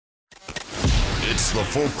It's the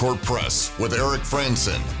Full Court Press with Eric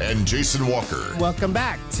Frandsen and Jason Walker. Welcome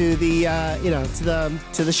back to the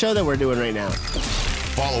to the show that we're doing right now.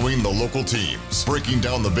 Following the local teams, breaking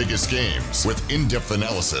down the biggest games with in-depth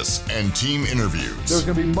analysis and team interviews. There's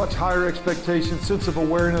going to be much higher expectations, sense of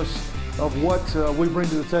awareness of what we bring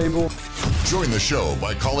to the table. Join the show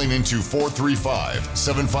by calling into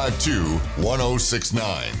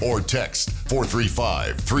 435-752-1069 or text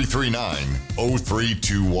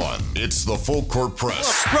 435-339-0321. It's the Full Court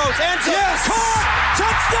Press. Rose, answer, yes! Caught!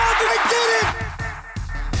 Touchdown! They did it!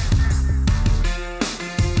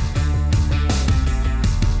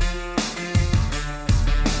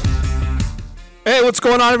 Hey, what's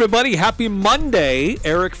going on, everybody? Happy Monday.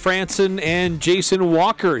 Eric Frandsen and Jason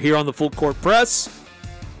Walker here on the Full Court Press.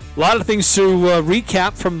 A lot of things to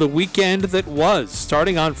recap from the weekend that was.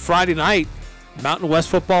 Starting on Friday night, Mountain West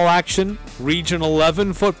football action, Region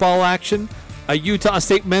 11 football action, a Utah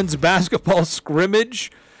State men's basketball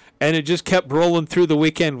scrimmage, and it just kept rolling through the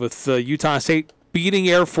weekend with Utah State beating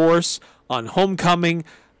Air Force on homecoming,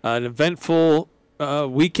 an eventful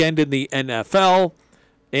weekend in the NFL,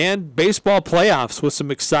 and baseball playoffs with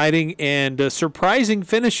some exciting and surprising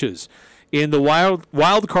finishes in the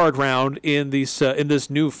wild card round in this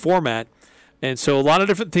new format. And so a lot of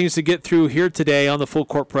different things to get through here today on the Full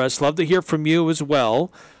Court Press. Love to hear from you as well.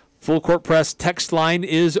 Full Court Press text line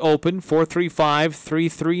is open,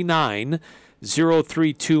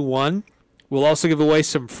 435-339-0321. We'll also give away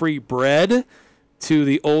some free bread to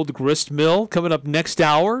the Old Grist Mill coming up next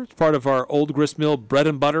hour. It's part of our Old Grist Mill bread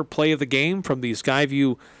and butter play of the game from the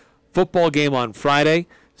Skyview football game on Friday.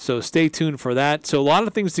 So stay tuned for that. So a lot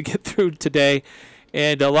of things to get through today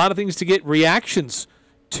and a lot of things to get reactions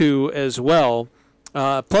to as well.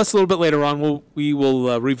 Plus a little bit later on, we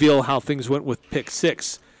will reveal how things went with Pick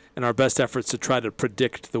 6 and our best efforts to try to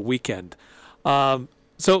predict the weekend. So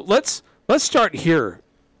let's start here,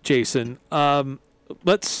 Jason.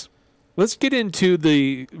 Let's get into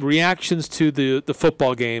the reactions to the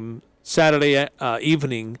football game Saturday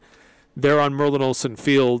evening there on Merlin Olsen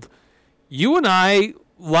Field. You and I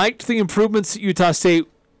liked the improvements that Utah State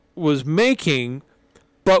was making,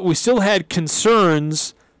 but we still had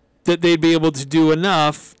concerns that they'd be able to do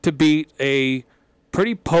enough to beat a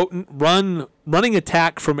pretty potent running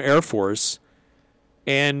attack from Air Force.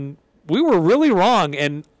 And we were really wrong,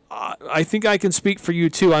 and I think I can speak for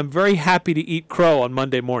you too. I'm very happy to eat crow on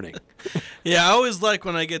Monday morning. Yeah, I always like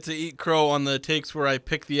when I get to eat crow on the takes where I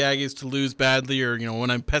pick the Aggies to lose badly or,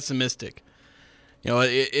 when I'm pessimistic.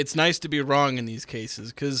 It's nice to be wrong in these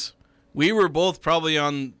cases because we were both probably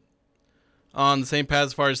on the same path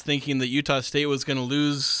as far as thinking that Utah State was going to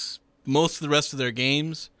lose most of the rest of their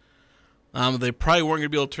games. They probably weren't going to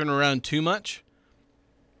be able to turn around too much.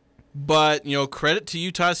 But, credit to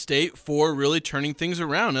Utah State for really turning things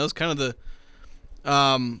around. That was kind of the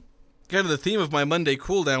theme of my Monday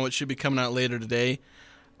cool down, which should be coming out later today.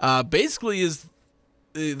 Basically is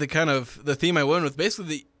the theme I went with. Basically,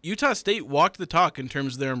 the Utah State walked the talk in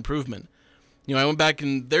terms of their improvement. I went back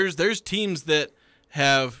and there's teams that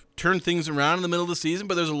have turned things around in the middle of the season,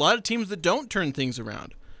 but there's a lot of teams that don't turn things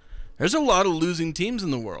around. There's a lot of losing teams in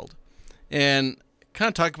the world. And kind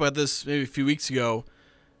of talked about this maybe a few weeks ago.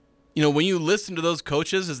 When you listen to those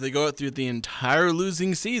coaches as they go out through the entire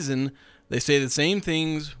losing season, they say the same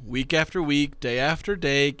things week after week, day after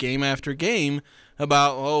day, game after game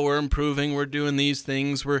about, we're improving, we're doing these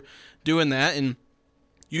things, we're doing that. And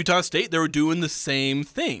Utah State, they were doing the same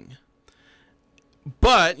thing.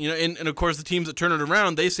 But, and of course the teams that turn it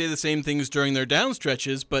around, they say the same things during their down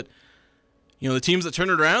stretches, but the teams that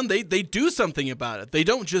turn it around, they do something about it. They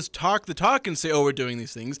don't just talk the talk and say, we're doing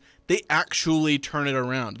these things. They actually turn it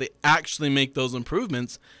around. They actually make those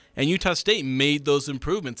improvements. And Utah State made those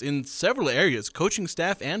improvements in several areas, coaching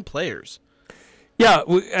staff and players. Yeah,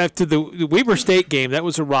 after the Weber State game, that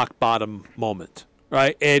was a rock bottom moment,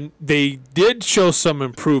 right? And they did show some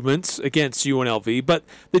improvements against UNLV, but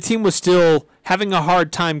the team was still having a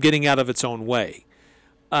hard time getting out of its own way.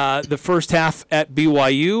 The first half at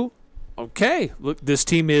BYU, okay, look, this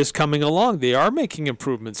team is coming along. They are making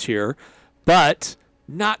improvements here, but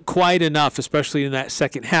not quite enough, especially in that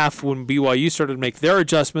second half when BYU started to make their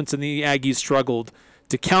adjustments and the Aggies struggled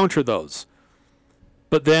to counter those.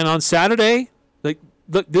 But then on Saturday,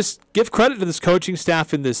 give credit to this coaching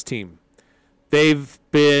staff and this team. They've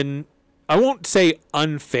been, I won't say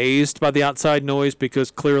unfazed by the outside noise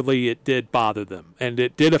because clearly it did bother them and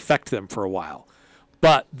it did affect them for a while.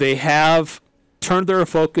 But they have turned their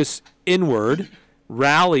focus inward,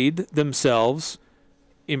 rallied themselves,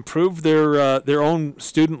 improved their own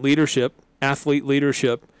student leadership, athlete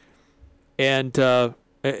leadership, and have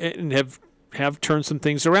turned some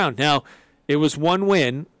things around. Now, It was one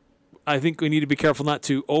win. I think we need to be careful not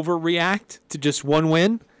to overreact to just one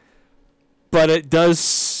win, but it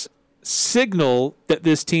does signal that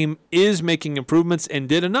this team is making improvements and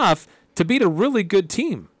did enough to beat a really good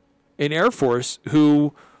team in Air Force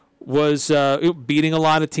who was beating a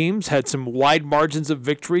lot of teams, had some wide margins of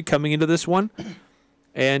victory coming into this one,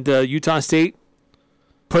 and Utah State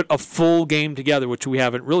put a full game together, which we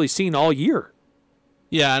haven't really seen all year.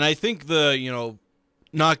 Yeah, and I think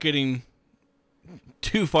not getting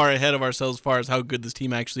too far ahead of ourselves as far as how good this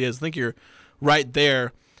team actually is. I think you're right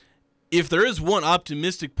there. If there is one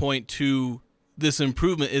optimistic point to this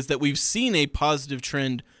improvement is that we've seen a positive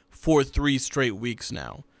trend for 3 straight weeks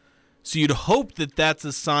now. So you'd hope that that's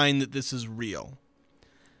a sign that this is real.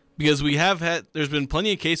 Because there's been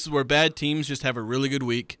plenty of cases where bad teams just have a really good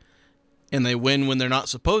week and they win when they're not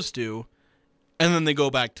supposed to, and then they go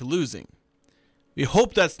back to losing. We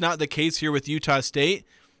hope that's not the case here with Utah State,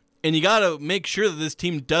 and you got to make sure that this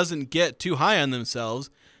team doesn't get too high on themselves,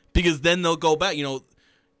 because then they'll go back.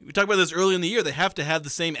 We talked about this early in the year. They have to have the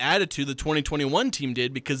same attitude the 2021 team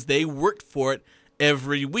did because they worked for it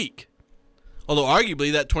every week. Although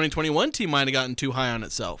arguably that 2021 team might have gotten too high on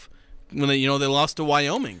itself when they lost to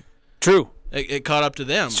Wyoming. True. It caught up to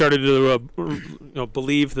them. Started to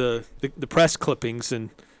believe the press clippings and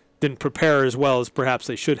didn't prepare as well as perhaps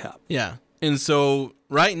they should have. Yeah. And so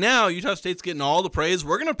right now Utah State's getting all the praise.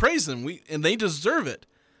 We're going to praise them. And they deserve it.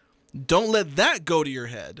 Don't let that go to your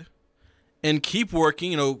head. And keep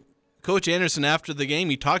working. Coach Anderson, after the game,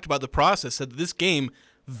 he talked about the process, said that this game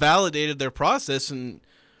validated their process, and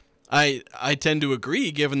I tend to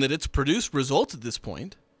agree, given that it's produced results at this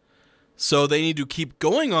point. So they need to keep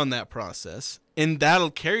going on that process, and that'll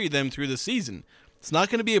carry them through the season. It's not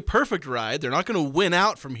going to be a perfect ride. They're not going to win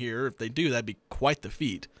out from here. If they do, that'd be quite the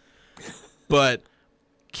feat. But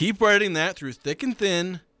keep riding that through thick and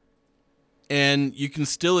thin, and you can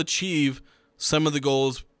still achieve some of the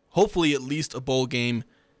goals. Hopefully at least a bowl game,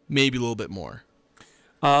 maybe a little bit more.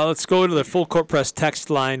 Let's go to the Full Court Press text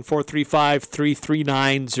line,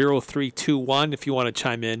 435-339-0321, if you want to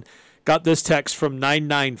chime in. Got this text from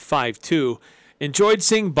 9952. Enjoyed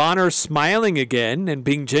seeing Bonner smiling again and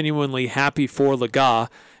being genuinely happy for Laga.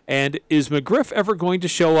 And is McGriff ever going to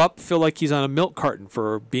show up? Feel like he's on a milk carton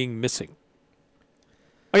for being missing.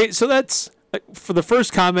 Okay, so that's, for the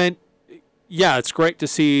first comment, yeah, it's great to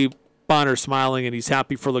see Bonner smiling and he's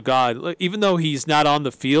happy for Laga. Even though he's not on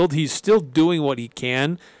the field, he's still doing what he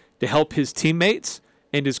can to help his teammates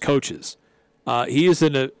and his coaches. He is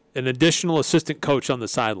an additional assistant coach on the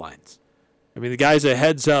sidelines. I mean, the guy's a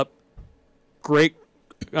heads-up, great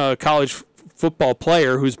college football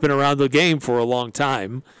player who's been around the game for a long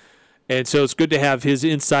time. And so it's good to have his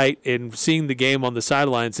insight in seeing the game on the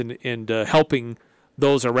sidelines and helping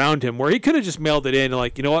those around him, where he could have just mailed it in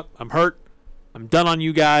like, you know what, I'm hurt, I'm done on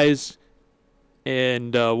you guys,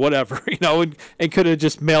 and whatever, and could have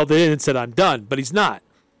just mailed it in and said, I'm done, but he's not.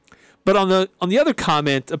 But on the other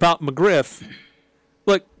comment about McGriff,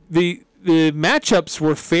 look, the matchups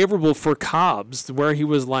were favorable for Cobbs, where he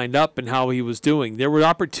was lined up and how he was doing. There were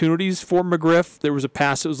opportunities for McGriff. There was a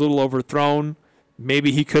pass that was a little overthrown.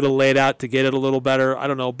 Maybe he could have laid out to get it a little better. I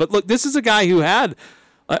don't know. But look, this is a guy who had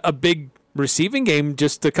a big receiving game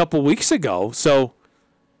just a couple weeks ago. So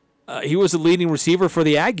he was a leading receiver for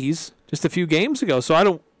the Aggies just a few games ago. So I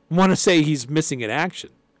don't want to say he's missing in action.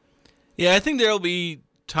 Yeah, I think there will be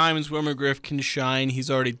times where McGriff can shine.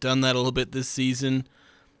 He's already done that a little bit this season.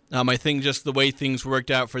 I think just the way things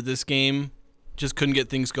worked out for this game, just couldn't get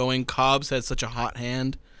things going. Cobbs had such a hot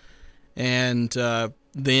hand, and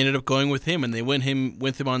they ended up going with him, and they went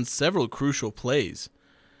with him on several crucial plays.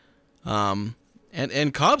 And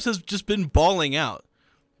Cobbs has just been balling out.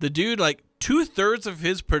 The dude, like 2/3 of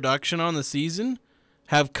his production on the season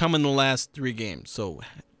have come in the last 3 games. So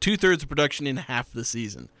 2/3 of production in half the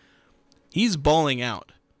season. He's balling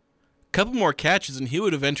out. A couple more catches and he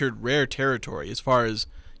would have entered rare territory as far as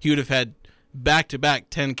he would have had back-to-back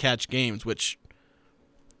 10-catch games, which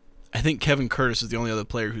I think Kevin Curtis is the only other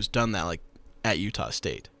player who's done that, like at Utah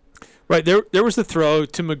State. Right, there was the throw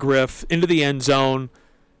to McGriff into the end zone,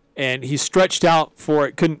 and he stretched out for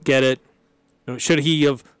it, couldn't get it. Should he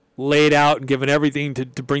have laid out and given everything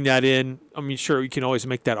to bring that in? I mean, sure, you can always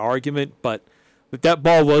make that argument, but that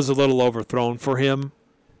ball was a little overthrown for him.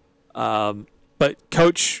 But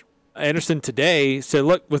Coach Anderson today said,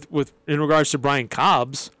 look, with in regards to Brian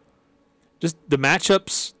Cobbs, just the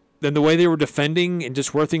matchups and the way they were defending and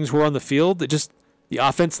just where things were on the field, the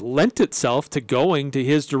offense lent itself to going to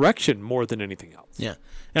his direction more than anything else. Yeah,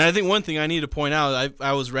 and I think one thing I need to point out,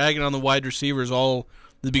 I was ragging on the wide receivers all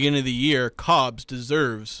the beginning of the year. Cobbs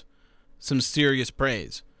deserves some serious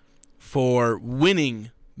praise for winning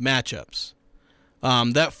matchups.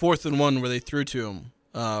 That 4th and 1 where they threw to him,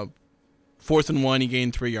 4th and 1, he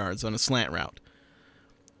gained 3 yards on a slant route.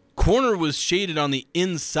 Corner was shaded on the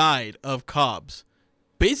inside of Cobbs,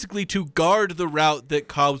 basically to guard the route that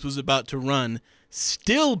Cobbs was about to run.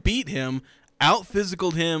 Still beat him,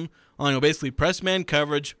 out-physicaled him on basically press man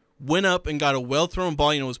coverage, went up and got a well-thrown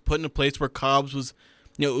ball, was put in a place where Cobbs was,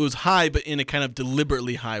 it was high, but in a kind of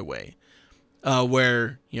deliberately high way,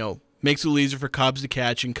 where, makes it easier for Cobbs to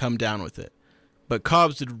catch and come down with it. But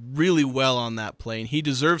Cobbs did really well on that play, and he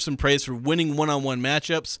deserves some praise for winning one-on-one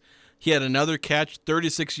matchups. He had another catch,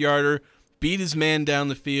 36-yarder, beat his man down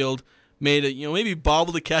the field, made it, maybe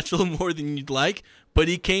bobble the catch a little more than you'd like, but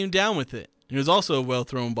he came down with it. And it was also a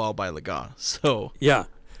well-thrown ball by Lega. So yeah,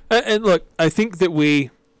 and look, I think we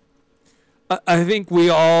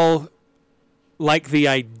all like the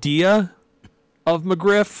idea of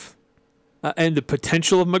McGriff and the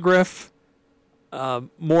potential of McGriff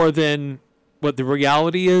more than what the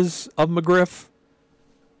reality is of McGriff.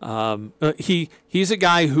 He's a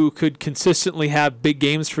guy who could consistently have big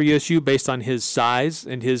games for USU based on his size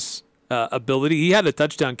and his ability. He had a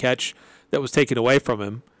touchdown catch that was taken away from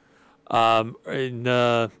him in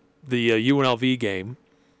the UNLV game.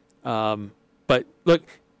 But look,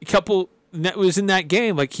 that was in that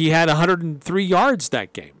game. Like, he had 103 yards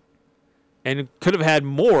that game, and could have had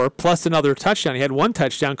more plus another touchdown. He had 1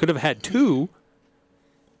 touchdown, could have had 2,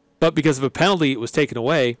 but because of a penalty, it was taken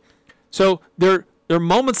away. So there are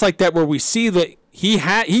moments like that where we see that he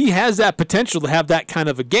has that potential to have that kind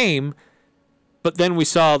of a game, but then we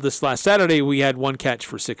saw this last Saturday we had 1 catch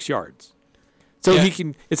for 6 yards. So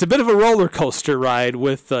yeah. It's a bit of a roller coaster ride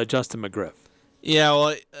with Justin McGriff. Yeah,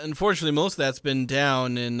 well, unfortunately, most of that's been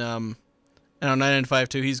down, and I don't know,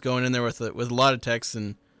 995-2, he's going in there with a lot of texts,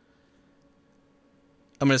 and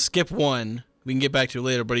I'm going to skip one. We can get back to it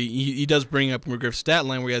later, but he does bring up McGriff's stat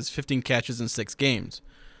line where he has 15 catches in 6 games,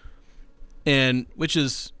 and which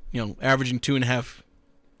is, averaging 2.5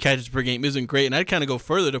 catches per game isn't great. And I'd kind of go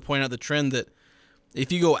further to point out the trend that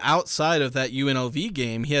if you go outside of that UNLV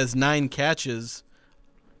game, he has 9 catches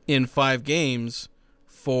in 5 games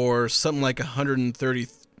for something like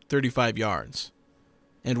 35 yards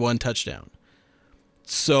and 1 touchdown.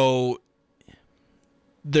 So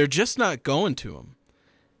they're just not going to him.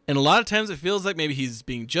 And a lot of times it feels like maybe he's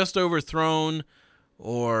being just overthrown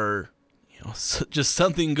or just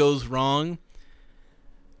something goes wrong.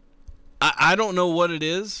 I don't know what it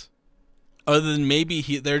is, other than maybe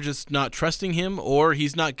they're just not trusting him, or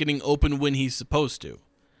he's not getting open when he's supposed to.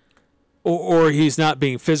 Or he's not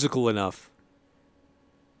being physical enough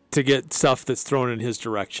to get stuff that's thrown in his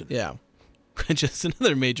direction. Yeah. Just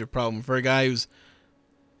another major problem for a guy who's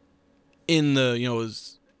in the,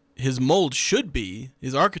 his mold should be,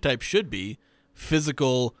 his archetype should be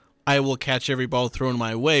physical, I will catch every ball thrown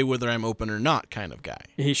my way, whether I'm open or not kind of guy.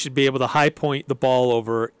 He should be able to high point the ball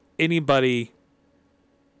over anybody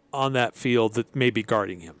on that field that may be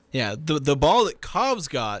guarding him. Yeah, the ball that Cobbs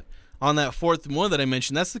got on that 4th and 1 that I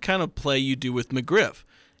mentioned, that's the kind of play you do with McGriff.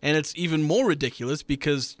 And it's even more ridiculous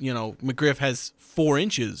because, McGriff has 4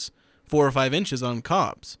 or 5 inches on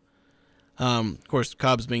Cobbs. Of course,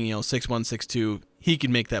 Cobbs being, 6'1", 6'2", he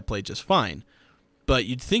can make that play just fine. But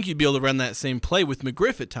you'd think you'd be able to run that same play with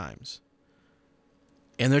McGriff at times.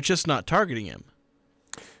 And they're just not targeting him.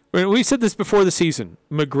 We said this before the season.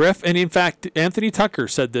 McGriff, and in fact, Anthony Tucker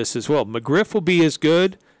said this as well. McGriff will be as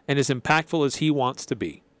good and as impactful as he wants to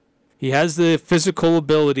be. He has the physical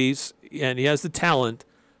abilities and he has the talent.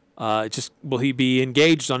 Just will he be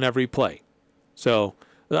engaged on every play? So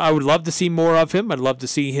I would love to see more of him. I'd love to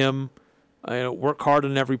see him work hard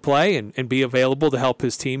on every play and be available to help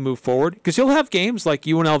his team move forward. Because he'll have games like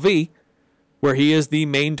UNLV where he is the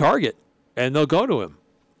main target and they'll go to him.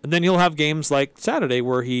 And then he'll have games like Saturday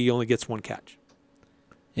where he only gets 1 catch.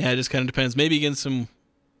 Yeah, it just kind of depends. Maybe against some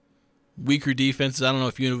weaker defenses. I don't know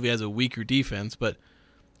if UNLV has a weaker defense, but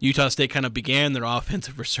Utah State kind of began their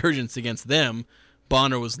offensive resurgence against them.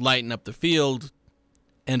 Bonner was lighting up the field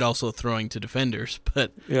and also throwing to defenders.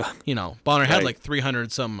 But, Bonner had like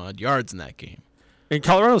 300-some-odd yards in that game. And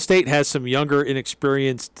Colorado State has some younger,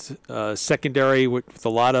 inexperienced secondary with a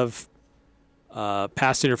lot of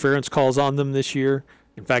pass interference calls on them this year.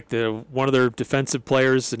 In fact, one of their defensive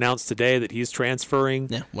players announced today that he's transferring.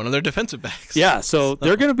 Yeah, one of their defensive backs. Yeah, so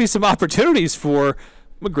there are going to be some opportunities for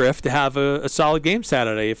McGriff to have a solid game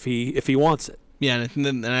Saturday if he wants it. Yeah,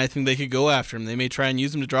 and I think they could go after him. They may try and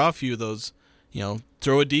use him to draw a few of those,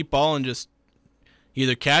 throw a deep ball and just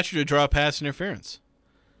either catch it or draw pass interference.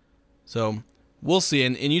 So we'll see.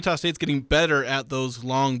 And Utah State's getting better at those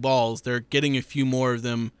long balls. They're getting a few more of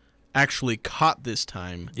them actually caught this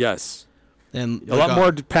time. Yes. And a lot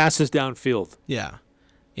more passes downfield. Yeah.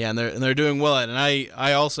 Yeah, and they're doing well at it. And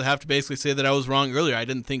I also have to basically say that I was wrong earlier. I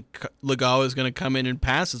didn't think Legault was going to come in and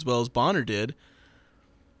pass as well as Bonner did.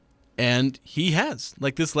 And he has.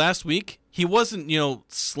 Like this last week, he wasn't,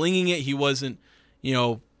 slinging it. He wasn't,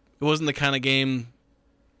 it wasn't the kind of game.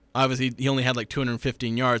 Obviously, he only had like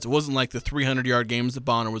 215 yards. It wasn't like the 300-yard games that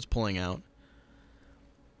Bonner was pulling out.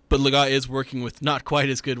 But Legault is working with not quite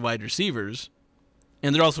as good wide receivers.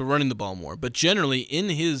 And they're also running the ball more. But generally, in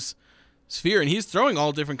his sphere, and he's throwing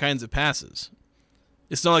all different kinds of passes.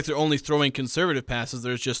 It's not like they're only throwing conservative passes.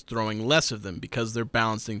 They're just throwing less of them because they're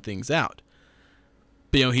balancing things out.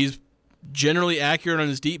 But, he's generally accurate on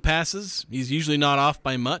his deep passes. He's usually not off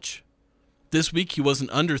by much. This week, he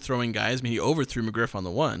wasn't underthrowing guys. I mean, he overthrew McGriff on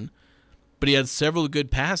the one. But he had several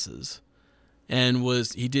good passes. And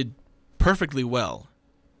he did perfectly well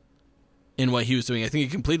in what he was doing. I think he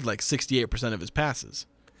completed like 68% of his passes.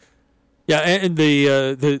 Yeah, and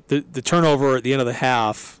the turnover at the end of the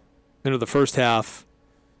half, end of the first half,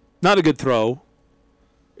 not a good throw.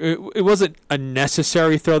 It wasn't a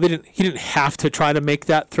necessary throw. He didn't have to try to make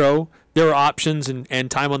that throw. There were options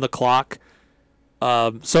and time on the clock.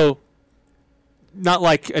 So not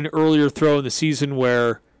like an earlier throw in the season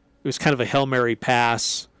where it was kind of a Hail Mary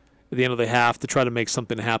pass at the end of the half to try to make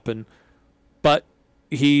something happen. But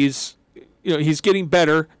he's getting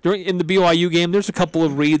better. In the BYU game, there's a couple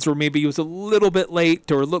of reads where maybe he was a little bit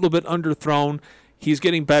late or a little bit underthrown. He's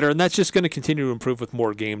getting better, and that's just going to continue to improve with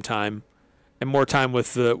more game time and more time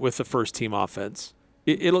with the first team offense.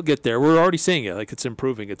 It'll get there. We're already seeing it. Like, it's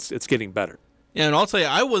improving. It's getting better. Yeah, and I'll tell you,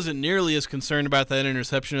 I wasn't nearly as concerned about that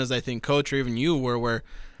interception as I think Coach or even you were, where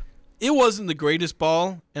it wasn't the greatest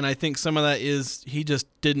ball, and I think some of that is he just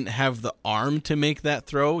didn't have the arm to make that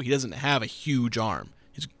throw. He doesn't have a huge arm.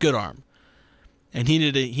 He's a good arm. And he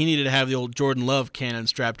needed to have the old Jordan Love cannon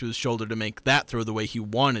strapped to his shoulder to make that throw the way he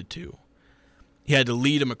wanted to. He had to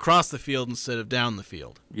lead him across the field instead of down the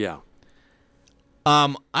field. Yeah.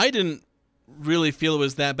 I didn't really feel it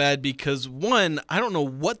was that bad because, one, I don't know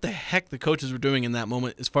what the heck the coaches were doing in that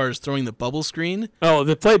moment as far as throwing the bubble screen. Oh,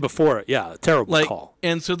 the play before it. Yeah, terrible call.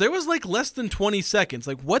 And so there was like less than 20 seconds.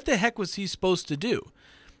 Like, what the heck was he supposed to do?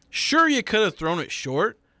 Sure, you could have thrown it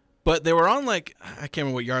short, but they were on I can't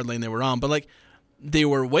remember what yard lane they were on, but they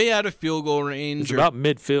were way out of field goal range. It's about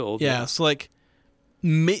midfield. Yeah, so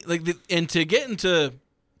and to get into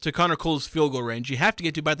Connor Cole's field goal range, you have to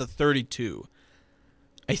get to about the 32.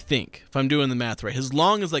 I think, if I'm doing the math right. His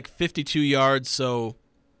long is 52 yards, so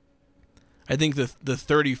I think the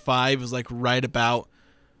 35 is right about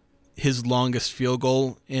his longest field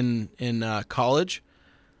goal in college.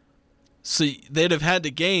 So they'd have had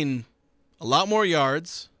to gain a lot more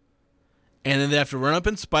yards, and then they have to run up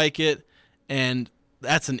and spike it, and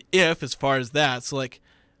that's an if as far as that. So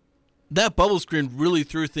that bubble screen really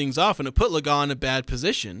threw things off, and it put Legault in a bad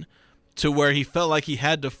position to where he felt like he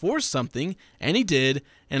had to force something, and he did,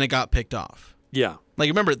 and it got picked off. Yeah.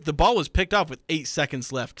 Remember, the ball was picked off with 8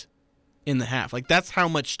 seconds left in the half. That's how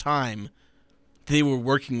much time they were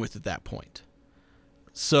working with at that point.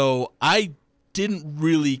 So I didn't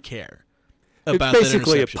really care about that interception.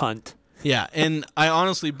 Basically a punt. Yeah, and I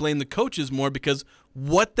honestly blame the coaches more because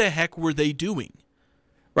what the heck were they doing?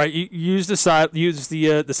 Right, you use the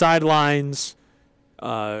sidelines,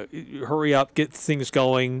 hurry up, get things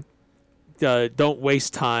going. Don't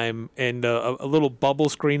waste time, and a little bubble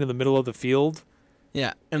screen in the middle of the field.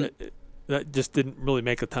 Yeah, and that just didn't really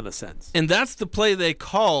make a ton of sense. And that's the play they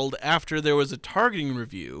called after there was a targeting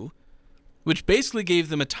review, which basically gave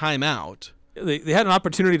them a timeout. They had an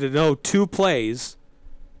opportunity to know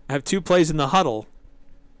have two plays in the huddle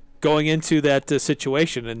going into that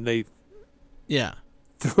situation, and they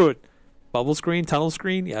threw it. Bubble screen, tunnel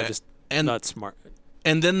screen, just not smart.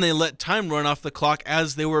 And then they let time run off the clock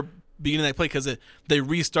as they were beginning that play because they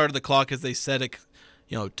restarted the clock as they said it,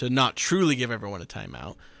 to not truly give everyone a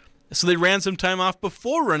timeout. So they ran some time off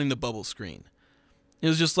before running the bubble screen. It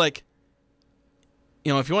was just if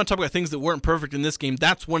you want to talk about things that weren't perfect in this game,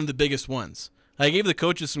 that's one of the biggest ones. I gave the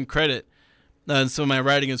coaches some credit in some of my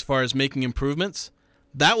writing as far as making improvements.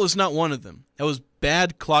 That was not one of them. That was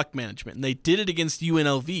bad clock management, and they did it against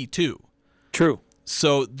UNLV too. True.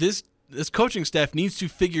 So this coaching staff needs to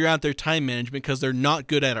figure out their time management because they're not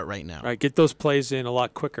good at it right now. Right, get those plays in a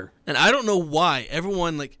lot quicker. And I don't know why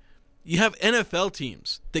everyone, you have NFL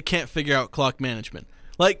teams that can't figure out clock management.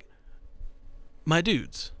 My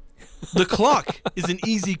dudes, the clock is an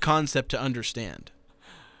easy concept to understand.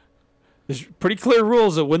 There's pretty clear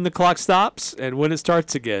rules of when the clock stops and when it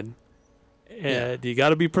starts again. And you got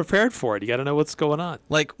to be prepared for it. You got to know what's going on.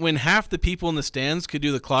 Like when half the people in the stands could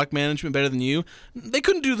do the clock management better than you, they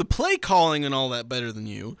couldn't do the play calling and all that better than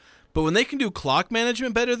you. But when they can do clock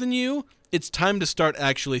management better than you, it's time to start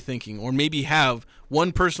actually thinking, or maybe have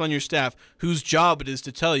one person on your staff whose job it is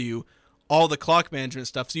to tell you all the clock management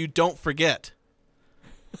stuff so you don't forget.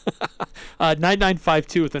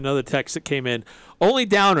 9952 with another text that came in. Only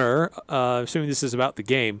downer, assuming this is about the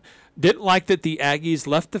game, didn't like that the Aggies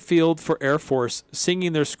left the field for Air Force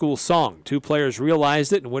singing their school song. 2 players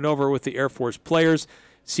realized it and went over with the Air Force players.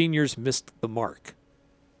 Seniors missed the mark.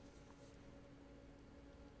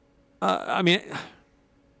 I mean,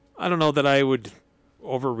 I don't know that I would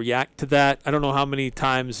overreact to that. I don't know how many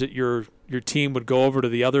times that your team would go over to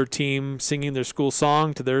the other team singing their school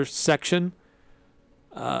song to their section.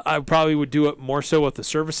 I probably would do it more so with the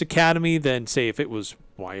service academy than, say, if it was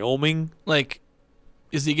Wyoming. Like,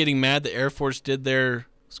 is he getting mad that Air Force did their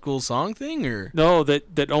school song thing, or no?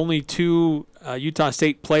 That only 2 Utah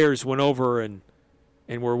State players went over and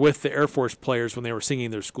were with the Air Force players when they were singing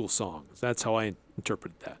their school songs. That's how I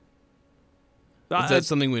interpreted that. Is that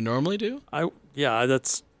something we normally do? I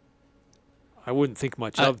wouldn't think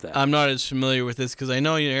much of that. I'm not as familiar with this because I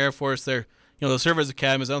know Air Force, they're the service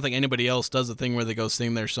academies. I don't think anybody else does the thing where they go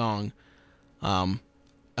sing their song, and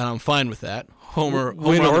I'm fine with that. Homer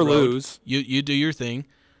win or lose, you do your thing.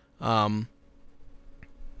 So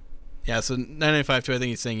 995-2, I think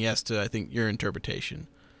he's saying yes to your interpretation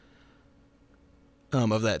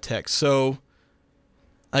of that text. So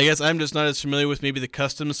I guess I'm just not as familiar with maybe the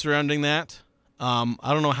customs surrounding that. I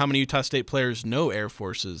don't know how many Utah State players know Air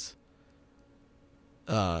Forces.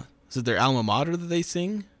 Is it their alma mater that they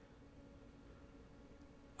sing?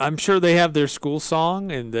 I'm sure they have their school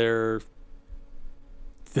song, and they're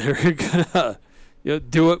gonna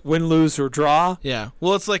do it, win, lose, or draw. Yeah.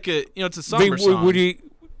 Well, it's like it's a summer song.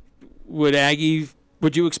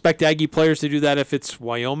 Would you expect Aggie players to do that if it's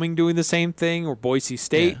Wyoming doing the same thing, or Boise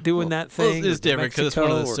State doing that thing? Well, it's different because it's one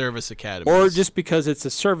of the service academies. Or just because it's a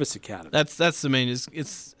service academy. That's the main.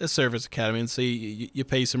 It's a service academy, and so you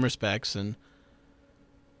pay some respects. And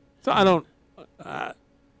so I don't.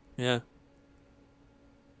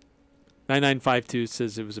 9952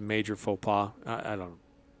 says it was a major faux pas. I don't.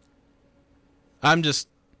 I'm just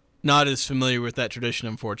not as familiar with that tradition,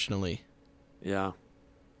 unfortunately. Yeah.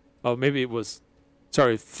 Oh, maybe it was.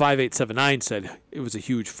 Sorry, 5879 said it was a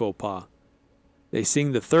huge faux pas. They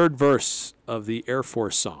sing the 3rd verse of the Air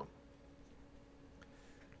Force song.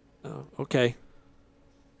 Okay.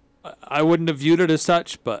 I wouldn't have viewed it as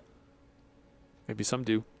such, but maybe some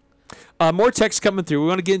do. More text coming through. We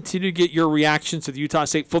want to continue to get your reactions to the Utah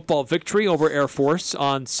State football victory over Air Force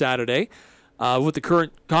on Saturday, what the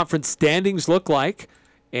current conference standings look like,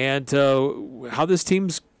 and how this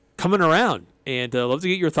team's coming around. And I'd love to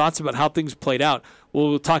get your thoughts about how things played out.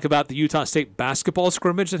 We'll talk about the Utah State basketball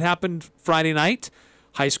scrimmage that happened Friday night,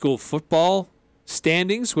 high school football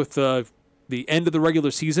standings with the end of the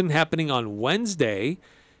regular season happening on Wednesday,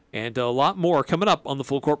 and a lot more coming up on the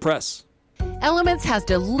Full Court Press. Elements has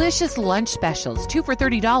delicious lunch specials, 2 for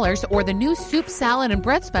 $30, or the new soup, salad, and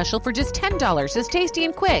bread special for just $10. It's tasty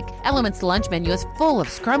and quick. Elements' lunch menu is full of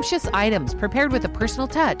scrumptious items prepared with a personal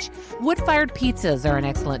touch. Wood-fired pizzas are an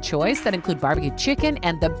excellent choice that include barbecue chicken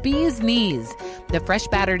and the bee's knees. The fresh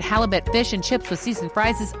battered halibut fish and chips with seasoned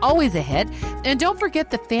fries is always a hit. And don't forget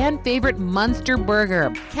the fan-favorite Munster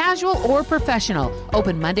Burger, casual or professional.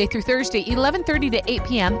 Open Monday through Thursday, 11:30 to 8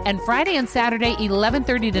 p.m., and Friday and Saturday,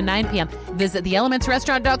 11:30 to 9 p.m. Visit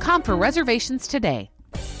theelementsrestaurant.com for reservations today.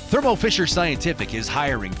 Thermo Fisher Scientific is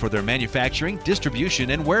hiring for their manufacturing,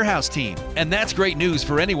 distribution, and warehouse team. And that's great news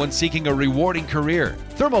for anyone seeking a rewarding career.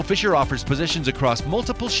 Thermo Fisher offers positions across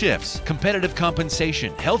multiple shifts, competitive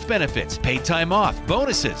compensation, health benefits, paid time off,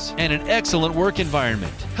 bonuses, and an excellent work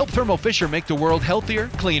environment. Help Thermo Fisher make the world healthier,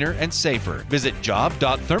 cleaner, and safer. Visit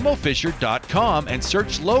job.thermofisher.com and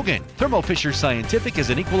search Logan. Thermo Fisher Scientific is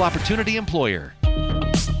an equal opportunity employer.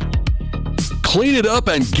 Clean it up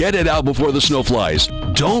and get it out before the snow flies.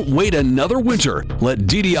 Don't wait another winter. Let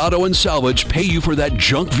DD Auto and Salvage pay you for that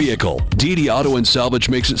junk vehicle. DD Auto and Salvage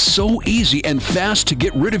makes it so easy and fast to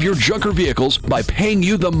get rid of your junker vehicles by paying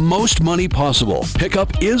you the most money possible.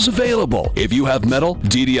 Pickup is available. If you have metal,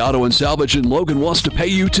 DD Auto and Salvage in Logan wants to pay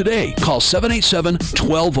you today. Call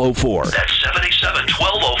 787-1204. That's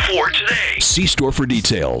 787-1204 today. See store for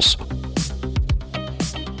details.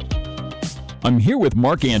 I'm here with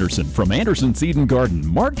Mark Anderson from Anderson Seed and Garden.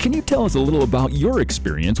 Mark, can you tell us a little about your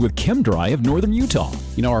experience with ChemDry of Northern Utah?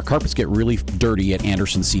 You know, our carpets get really dirty at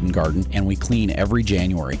Anderson Seed and Garden, and we clean every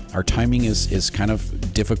January. Our timing is kind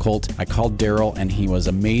of difficult. I called Daryl, and he was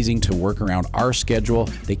amazing to work around our schedule.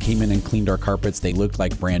 They came in and cleaned our carpets. They looked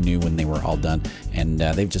like brand new when they were all done, and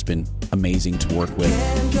they've just been amazing to work with.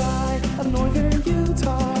 ChemDry of Northern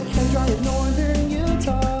Utah. ChemDry of Northern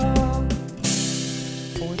Utah.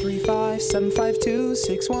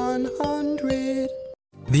 435-752-6100.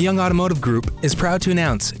 The Young Automotive Group is proud to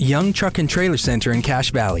announce Young Truck and Trailer Center in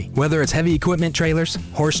Cache Valley. Whether it's heavy equipment trailers,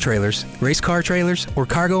 horse trailers, race car trailers, or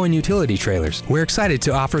cargo and utility trailers, we're excited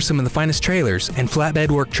to offer some of the finest trailers and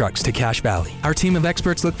flatbed work trucks to Cache Valley. Our team of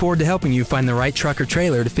experts look forward to helping you find the right truck or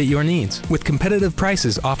trailer to fit your needs, with competitive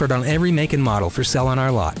prices offered on every make and model for sale on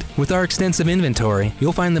our lot. With our extensive inventory,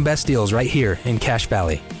 you'll find the best deals right here in Cache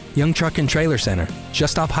Valley. Young Truck and Trailer Center,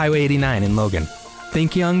 just off Highway 89 in Logan.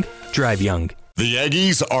 Think young, drive young. The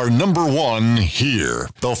Aggies are #1 here.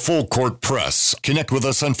 The Full Court Press. Connect with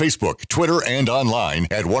us on Facebook, Twitter, and online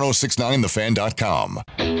at 1069thefan.com.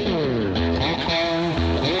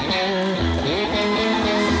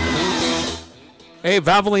 Hey,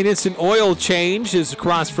 Valvoline Instant Oil Change is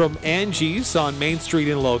across from Angie's on Main Street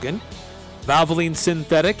in Logan. Valvoline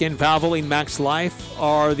Synthetic and Valvoline Max Life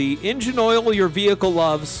are the engine oil your vehicle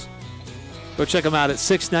loves. Go check them out at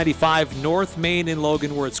 695 North Main in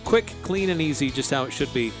Logan, where it's quick, clean, and easy, just how it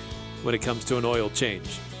should be when it comes to an oil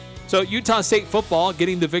change. So Utah State football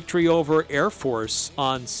getting the victory over Air Force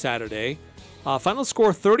on Saturday. Final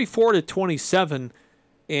score 34-27.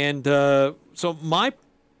 And so my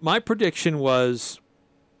prediction was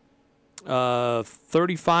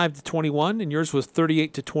 35-21, and yours was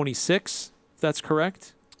 38-26. If that's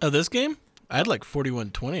correct. Oh, this game? I had like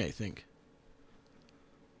 41-20, I think.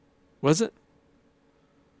 Was it?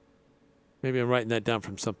 Maybe I'm writing that down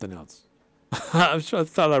from something else. I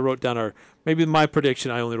thought I wrote down maybe my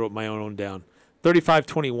prediction. I only wrote my own down.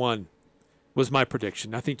 35-21 was my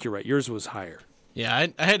prediction. I think you're right. Yours was higher. Yeah,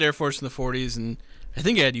 I had Air Force in the 40s, and I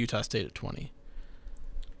think I had Utah State at 20.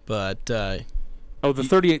 But the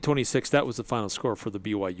 38-26, that was the final score for the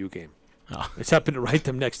BYU game. Oh. I just happened to write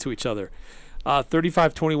them next to each other.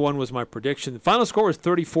 35-21 was my prediction. The final score was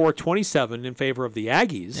 34-27 in favor of the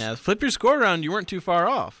Aggies. Yeah, flip your score around. You weren't too far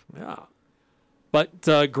off. Yeah.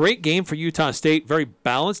 But great game for Utah State. Very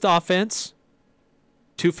balanced offense.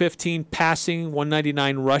 215 passing,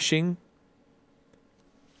 199 rushing.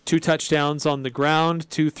 2 touchdowns on the ground,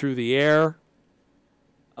 2 through the air.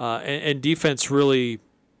 And defense really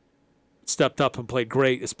stepped up and played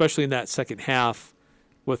great, especially in that second half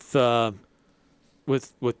with 2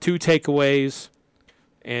 takeaways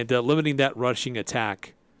and limiting that rushing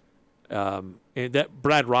attack. And that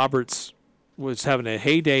Brad Roberts was having a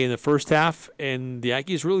heyday in the first half, and the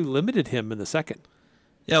Aggies really limited him in the second.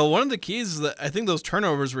 Yeah, well, one of the keys is that I think those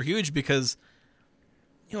turnovers were huge because,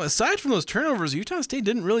 aside from those turnovers, Utah State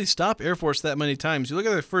didn't really stop Air Force that many times. You look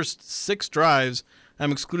at their first 6 drives,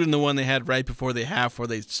 I'm excluding the one they had right before the half where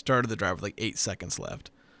they started the drive with like 8 seconds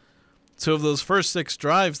left. So of those first 6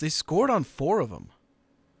 drives, they scored on 4 of them.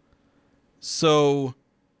 So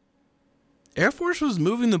Air Force was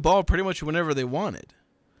moving the ball pretty much whenever they wanted.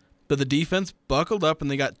 But the defense buckled up and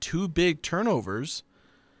they got 2 big turnovers.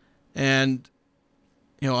 And,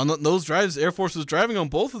 on those drives, Air Force was driving on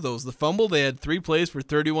both of those. The fumble, they had 3 plays for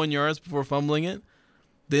 31 yards before fumbling it.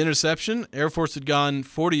 The interception, Air Force had gone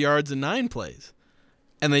 40 yards in 9 plays.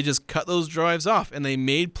 And they just cut those drives off, and they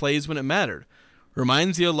made plays when it mattered.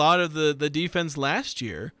 Reminds you a lot of the defense last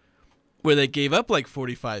year, where they gave up like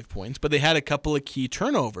 45 points, but they had a couple of key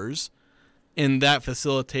turnovers, and that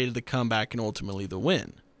facilitated the comeback and ultimately the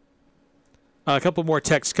win. A couple more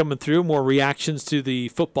texts coming through, more reactions to the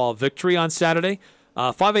football victory on Saturday.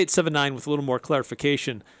 5879 with a little more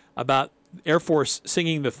clarification about Air Force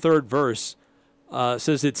singing the 3rd verse.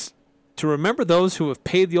 Says it's to remember those who have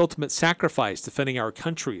paid the ultimate sacrifice defending our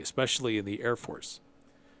country, especially in the Air Force.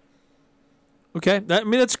 Okay,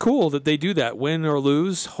 that's cool that they do that, win or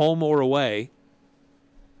lose, home or away.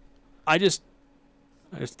 I just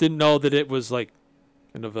didn't know that it was like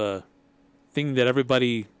kind of a thing that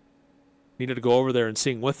everybody needed to go over there and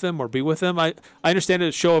sing with them or be with them. I understand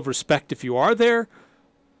it's a show of respect if you are there,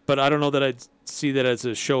 but I don't know that I'd see that as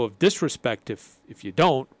a show of disrespect if you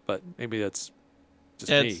don't, but maybe that's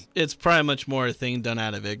just me. It's probably much more a thing done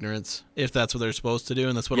out of ignorance, if that's what they're supposed to do,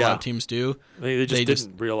 and that's what a lot of teams do. They just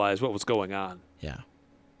didn't realize what was going on. Yeah.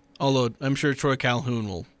 Although I'm sure Troy Calhoun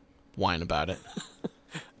will whine about it.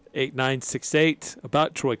 8968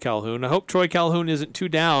 about Troy Calhoun. I hope Troy Calhoun isn't too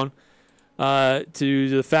down to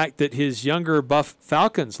the fact that his younger Buff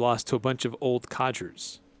Falcons lost to a bunch of old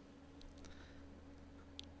codgers.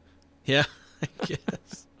 Yeah, I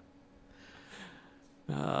guess.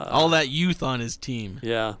 All that youth on his team.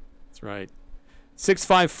 Yeah, that's right.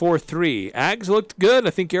 6543. Ags looked good. I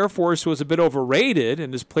think Air Force was a bit overrated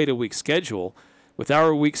and has played a weak schedule. With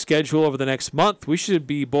our weak schedule over the next month, we should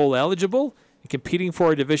be bowl eligible and competing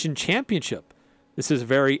for a division championship. This is a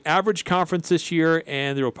very average conference this year,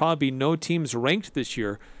 and there will probably be no teams ranked this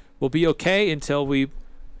year. We'll be okay until we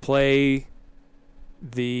play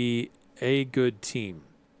a good team.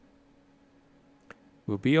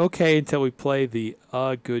 We'll be okay until we play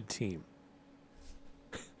a good team.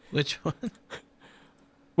 Which one?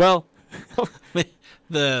 Well,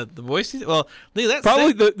 the Boise. Well, that's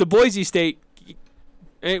probably the Boise State.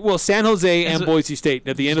 Well, San Jose and Boise State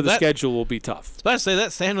at the end of the schedule will be tough. I was about to say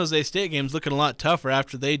that San Jose State game's looking a lot tougher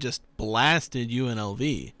after they just blasted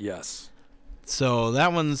UNLV. Yes. So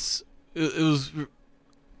that one's it's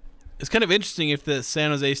kind of interesting if the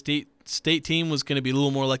San Jose State team was going to be a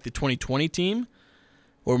little more like the 2020 team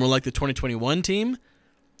or more like the 2021 team.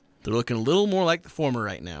 They're looking a little more like the former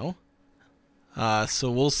right now.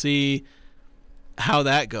 So we'll see how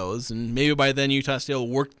that goes, and maybe by then Utah State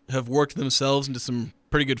will have worked themselves into some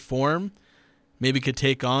pretty good form. Maybe could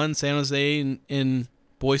take on San Jose in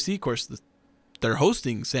Boise. Of course, they're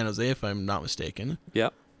hosting San Jose, if I'm not mistaken.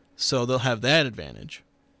 Yep. So they'll have that advantage.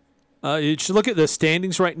 You should look at the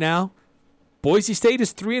standings right now. Boise State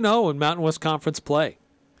is 3-0 in Mountain West Conference play.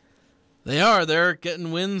 They are. They're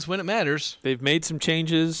getting wins when it matters. They've made some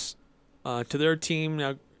changes to their team.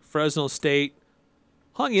 Now, Fresno State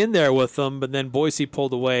hung in there with them, but then Boise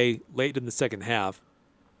pulled away late in the second half.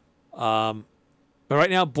 But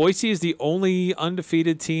right now, Boise is the only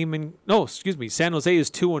undefeated team San Jose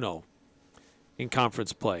is 2-0 in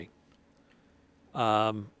conference play.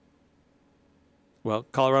 Well,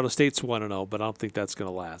 Colorado State's 1-0, but I don't think that's going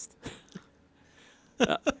to last.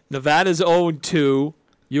 Nevada's 0-2.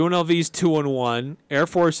 UNLV's 2-1. Air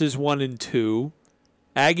Force is 1-2.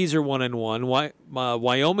 Aggies are 1-1.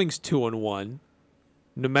 Wyoming's 2-1.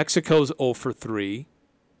 New Mexico's 0-3.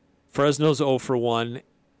 Fresno's 0-1.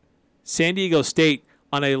 San Diego State,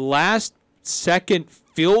 on a last-second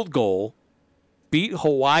field goal, beat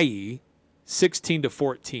Hawaii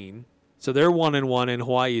 16-14. So they're 1-1, and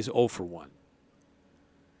Hawaii's 0-1.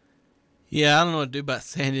 Yeah, I don't know what to do about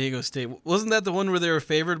San Diego State. Wasn't that the one where they were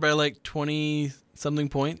favored by like 20-something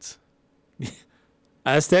points?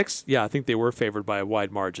 Aztecs? Yeah, I think they were favored by a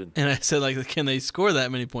wide margin. And I said, like, can they score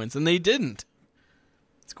that many points? And they didn't.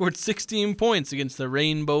 Scored 16 points against the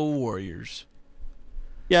Rainbow Warriors.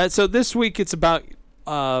 Yeah, so this week it's about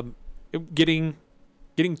getting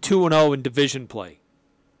 2-0 in division play.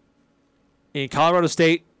 In Colorado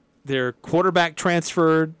State, their quarterback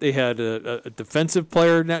transferred. They had a defensive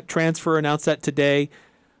player net transfer, announced that today.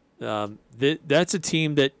 That's a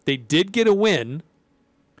team that they did get a win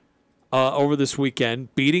over this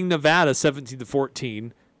weekend, beating Nevada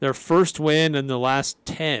 17-14. Their first win in the last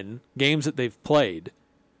 10 games that they've played.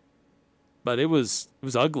 But it was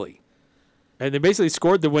ugly. And they basically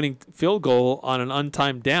scored the winning field goal on an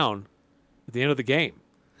untimed down at the end of the game.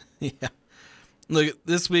 Yeah. Look,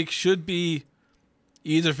 this week should be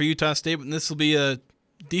easier for Utah State, but this will be a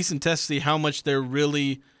decent test to see how much they're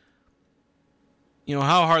really,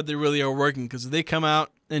 how hard they really are working. Because if they come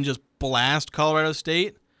out and just blast Colorado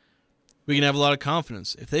State, we can have a lot of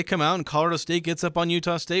confidence. If they come out and Colorado State gets up on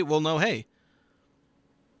Utah State, we'll know, hey,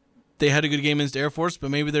 they had a good game against Air Force,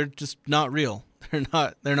 but maybe they're just not real.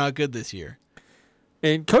 They're not good this year.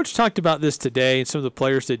 And Coach talked about this today, and some of the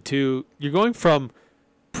players did too. You're going from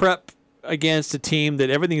prep against a team that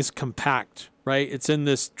everything is compact, right? It's in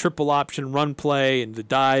this triple option run play and the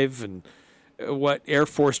dive and what Air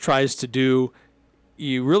Force tries to do.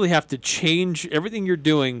 You really have to change everything you're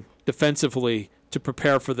doing defensively to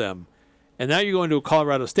prepare for them. And now you're going to a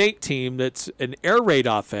Colorado State team that's an air raid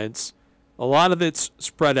offense. A lot of it's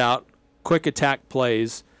spread out, quick attack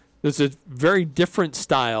plays. There's a very different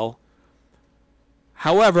style.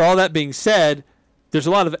 However, all that being said, there's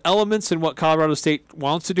a lot of elements in what Colorado State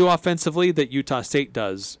wants to do offensively that Utah State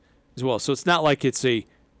does as well. So it's not like it's a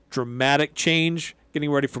dramatic change getting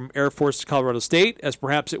ready from Air Force to Colorado State, as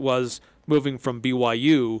perhaps it was moving from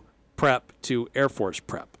BYU prep to Air Force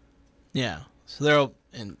prep. Yeah. So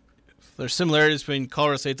there's similarities between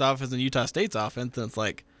Colorado State's offense and Utah State's offense, and it's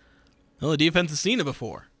like, well, the defense has seen it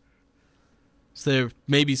before. So there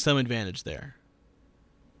may be some advantage there.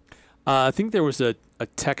 I think there was a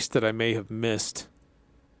text that I may have missed.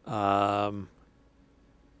 I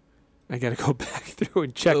got to go back through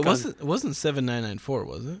and check. Well, it wasn't 7994,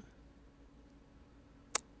 was it?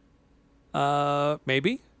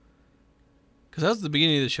 Maybe. Because that was the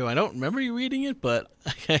beginning of the show. I don't remember you reading it, but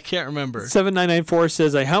I can't remember. 7994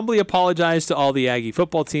 says, I humbly apologize to all the Aggie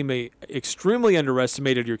football team. They extremely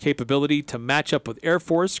underestimated your capability to match up with Air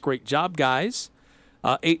Force. Great job, guys.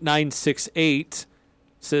 8968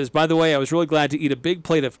 says, by the way, I was really glad to eat a big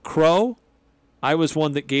plate of crow. I was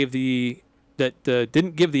one that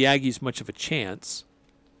didn't give the Aggies much of a chance.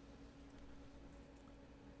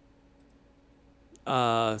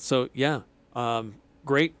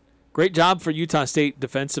 Great job for Utah State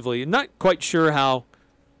defensively. Not quite sure how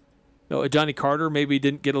Johnny Carter maybe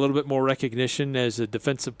didn't get a little bit more recognition as a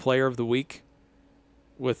defensive player of the week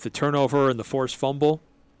with the turnover and the forced fumble.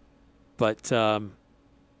 But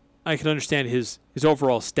I can understand his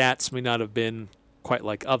overall stats may not have been quite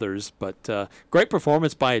like others. But great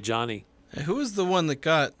performance by Johnny. Who was the one that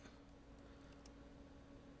got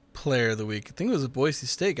player of the week? I think it was a Boise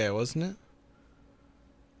State guy, wasn't it?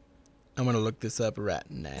 I'm going to look this up right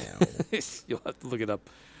now. You'll have to look it up.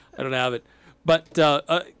 I don't have it. But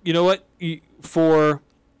you know what? For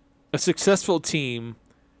a successful team,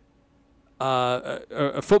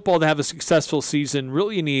 a football to have a successful season,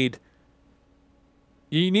 really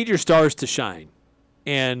you need your stars to shine.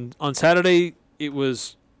 And on Saturday, it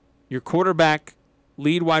was your quarterback,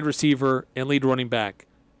 lead wide receiver, and lead running back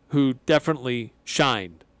who definitely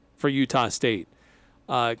shined for Utah State.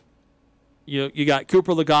 You got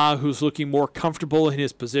Cooper Legas, who's looking more comfortable in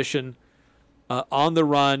his position, on the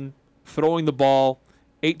run, throwing the ball,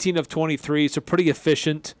 18 of 23, so pretty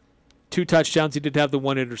efficient. 2 touchdowns. He did have the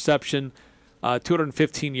 1 interception,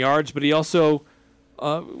 215 yards, but he also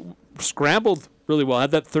scrambled really well.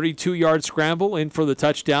 Had that 32-yard scramble in for the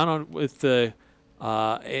touchdown on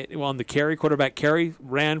the carry, quarterback carry,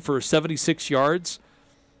 ran for 76 yards.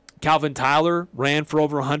 Calvin Tyler ran for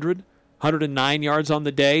over 109 yards on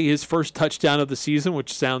the day, his first touchdown of the season,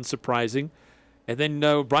 which sounds surprising. And then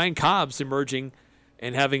Brian Cobbs emerging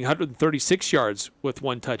and having 136 yards with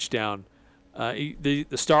 1 touchdown. The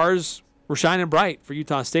stars were shining bright for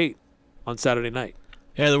Utah State on Saturday night.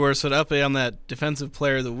 Yeah, there were. So to update on that defensive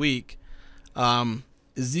player of the week,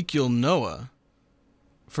 Ezekiel Noah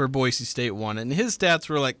for Boise State won, and his stats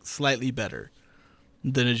were like slightly better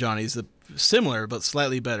than Johnny's. Similar, but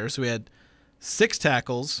slightly better. So we had 6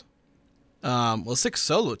 tackles. 6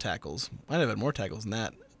 solo tackles. Might have had more tackles than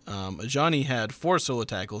that. Johnny had 4 solo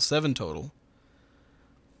tackles, 7 total.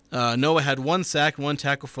 Noah had 1 sack, 1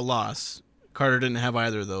 tackle for loss. Carter didn't have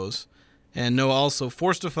either of those. And Noah also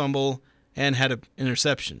forced a fumble and had an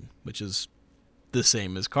interception, which is the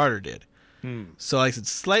same as Carter did. So like I said,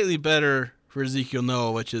 slightly better for Ezekiel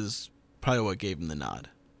Noah, which is probably what gave him the nod.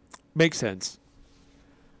 Makes sense.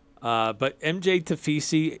 But MJ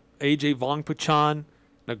Tafisi, AJ Vongpachan,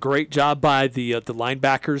 a great job by the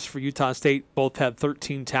linebackers for Utah State. Both had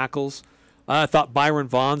 13 tackles. I thought Byron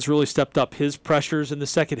Vaughn's really stepped up his pressures in the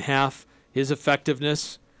second half, his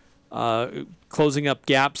effectiveness, closing up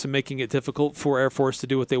gaps and making it difficult for Air Force to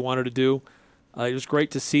do what they wanted to do. It was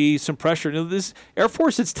great to see some pressure. This Air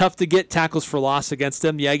Force, it's tough to get tackles for loss against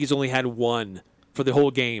them. The Aggies only had 1 for the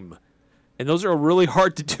whole game. And those are really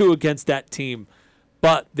hard to do against that team.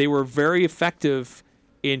 But they were very effective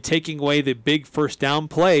in taking away the big first down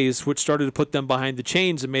plays, which started to put them behind the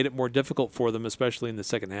chains and made it more difficult for them, especially in the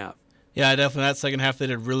second half. Yeah, definitely. That second half, they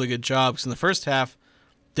did a really good job. Because in the first half,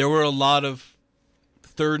 there were a lot of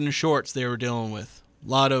 3rd and shorts they were dealing with. A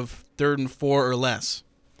lot of 3rd and 4 or less.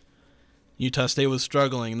 Utah State was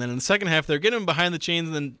struggling. And then in the second half, they're getting them behind the chains,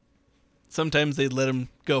 and then sometimes they'd let them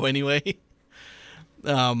go anyway.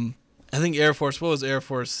 I think Air Force, what was Air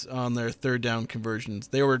Force on their 3rd down conversions?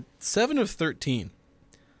 They were 7 of 13,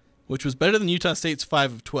 which was better than Utah State's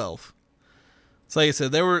 5 of 12. So like I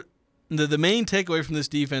said, they were the main takeaway from this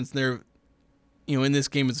defense in this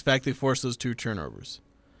game is the fact they forced those 2 turnovers.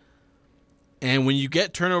 And when you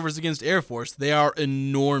get turnovers against Air Force, they are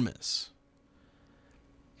enormous.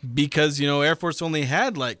 Because, Air Force only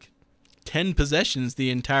had like 10 possessions the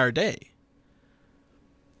entire day.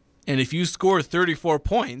 And if you score 34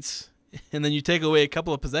 points and then you take away a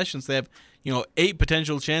couple of possessions, they have, 8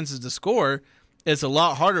 potential chances to score, it's a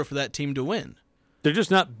lot harder for that team to win. They're just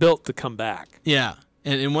not built to come back. Yeah.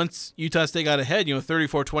 And once Utah State got ahead,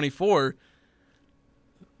 34-24,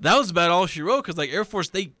 that was about all she wrote because, like, Air Force,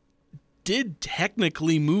 they did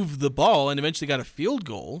technically move the ball and eventually got a field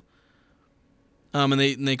goal. And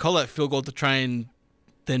they call that field goal to try and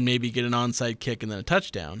then maybe get an onside kick and then a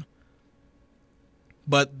touchdown.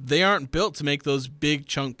 But they aren't built to make those big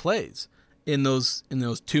chunk plays in those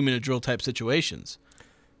 2-minute drill type situations.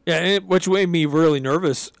 Yeah, which made me really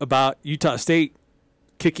nervous about Utah State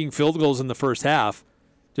kicking field goals in the first half,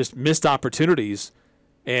 just missed opportunities.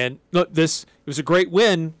 And look, it was a great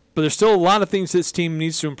win, but there's still a lot of things this team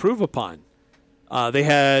needs to improve upon. They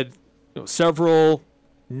had several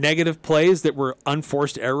negative plays that were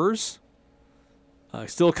unforced errors.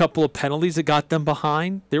 Still a couple of penalties that got them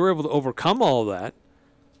behind. They were able to overcome all of that.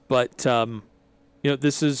 But,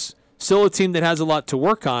 this is still a team that has a lot to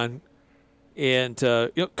work on. And,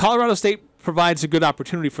 Colorado State provides a good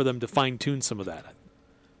opportunity for them to fine-tune some of that.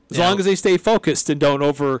 As long as they stay focused and don't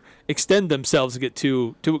overextend themselves and get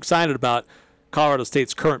too excited about Colorado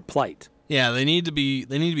State's current plight. Yeah, they need to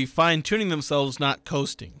be fine-tuning themselves, not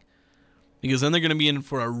coasting. Because then they're going to be in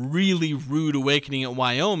for a really rude awakening at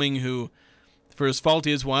Wyoming, who, for as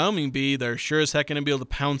faulty as Wyoming be, they're sure as heck going to be able to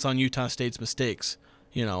pounce on Utah State's mistakes,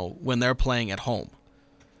 when they're playing at home.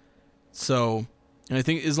 So, and I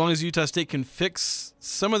think as long as Utah State can fix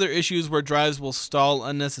some of their issues where drives will stall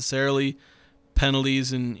unnecessarily,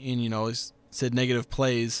 penalties and as said, negative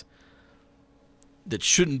plays that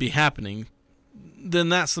shouldn't be happening, then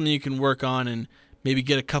that's something you can work on and maybe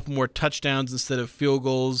get a couple more touchdowns instead of field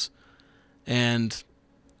goals, and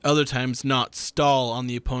other times not stall on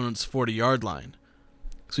the opponent's 40-yard line.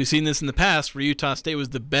 So we've seen this in the past where Utah State was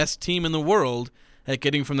the best team in the world at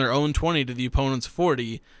getting from their own 20 to the opponent's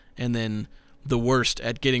 40, and then the worst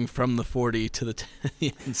at getting from the 40 to the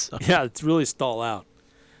end zone. Yeah, it's really stall out.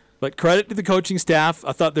 But credit to the coaching staff.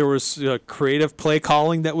 I thought there was creative play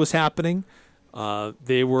calling that was happening.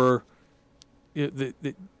 They were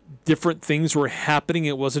the different things were happening.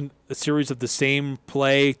 It wasn't a series of the same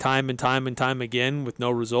play time and time and time again with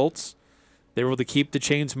no results. They were able to keep the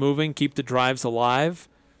chains moving, keep the drives alive,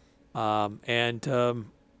 do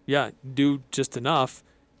just enough,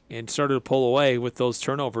 and started to pull away with those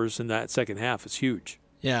turnovers in that second half. It's huge.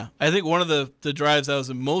 Yeah, I think one of the drives I was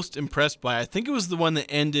the most impressed by, I think it was the one that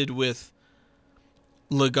ended with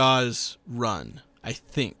Laga's run, I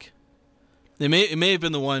think. It may have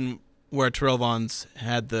been the one where Terrell Vaughns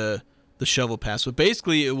had the shovel pass. But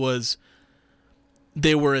basically it was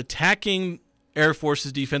they were attacking Air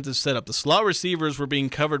Force's defensive setup. The slot receivers were being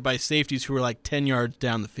covered by safeties who were like 10 yards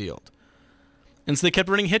down the field. And so they kept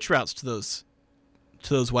running hitch routes to those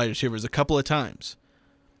wide receivers a couple of times.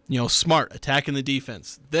 Smart, attacking the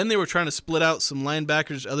defense. Then they were trying to split out some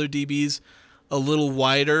linebackers, other DBs, a little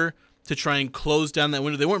wider to try and close down that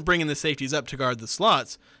window. They weren't bringing the safeties up to guard the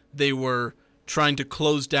slots. They were trying to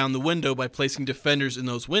close down the window by placing defenders in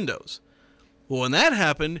those windows. Well, when that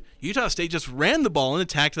happened, Utah State just ran the ball and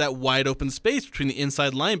attacked that wide open space between the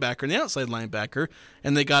inside linebacker and the outside linebacker,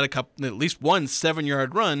 and they got at least one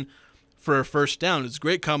 7-yard run for a first down. It's a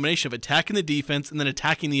great combination of attacking the defense and then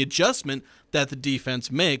attacking the adjustment that the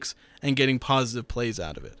defense makes and getting positive plays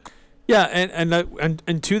out of it. Yeah,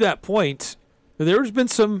 and to that point, there's been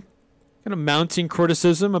some kind of mounting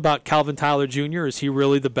criticism about Calvin Tyler Jr. Is he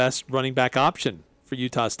really the best running back option for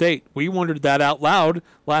Utah State? We wondered that out loud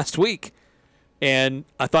last week, and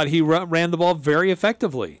I thought he ran the ball very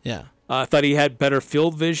effectively. Yeah. I thought he had better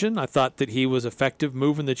field vision. I thought that he was effective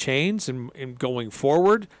moving the chains and going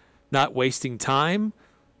forward, not wasting time.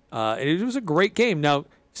 It was a great game. Now,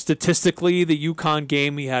 statistically, the UConn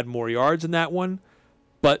game, he had more yards in that one,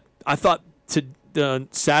 but I thought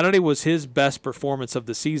Saturday was his best performance of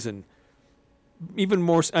the season. Even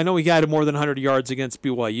more, I know he got more than 100 yards against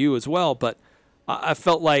BYU as well, but I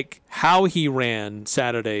felt like how he ran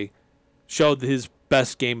Saturday showed his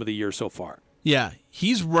best game of the year so far. Yeah,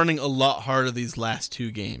 he's running a lot harder these last two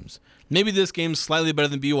games. Maybe this game's slightly better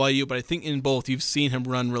than BYU, but I think in both you've seen him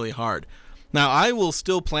run really hard. Now, I will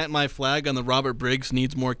still plant my flag on the Robert Briggs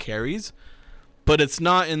needs more carries, but it's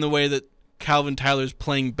not in the way that Calvin Tyler's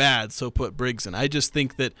playing bad, so put Briggs in. I just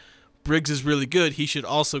think that Briggs is really good. He should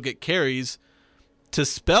also get carries to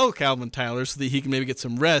spell Calvin Tyler so that he can maybe get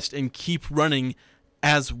some rest and keep running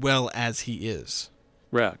as well as he is.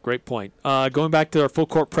 Yeah, great point. Going back to our full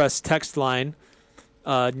court press text line,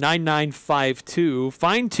 9952,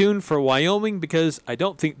 fine-tune for Wyoming because I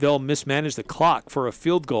don't think they'll mismanage the clock for a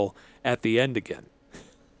field goal at the end again.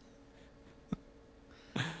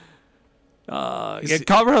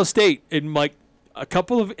 Colorado State, in like a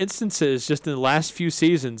couple of instances just in the last few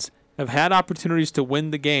seasons, have had opportunities to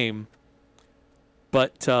win the game,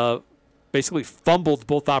 but basically fumbled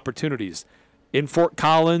both opportunities. In Fort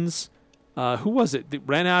Collins, who was it? They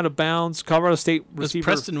ran out of bounds. Colorado State receiver. It was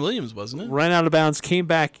Preston Williams, wasn't it? Ran out of bounds, came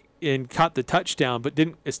back and caught the touchdown, but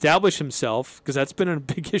didn't establish himself because that's been a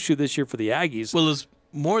big issue this year for the Aggies. Well, it was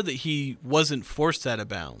more that he wasn't forced out of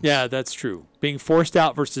bounds. Yeah, that's true. Being forced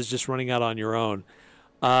out versus just running out on your own.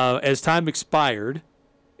 As time expired,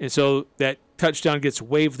 and so that touchdown gets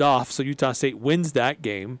waved off, so Utah State wins that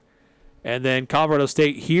game. And then Colorado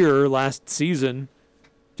State here last season,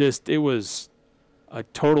 it was a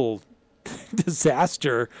total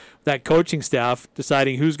disaster. That coaching staff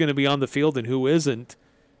deciding who's going to be on the field and who isn't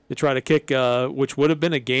to try to kick, which would have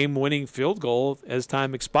been a game-winning field goal as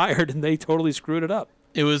time expired, and they totally screwed it up.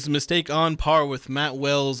 It was a mistake on par with Matt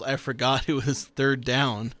Wells. I forgot it was third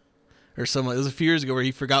down or something. It was a few years ago where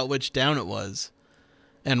he forgot which down it was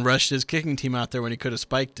and rushed his kicking team out there when he could have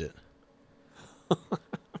spiked it.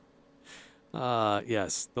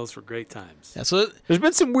 Yes, those were great times. Yeah, so there's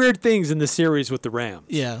been some weird things in the series with the Rams.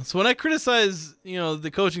 Yeah, so when I criticize,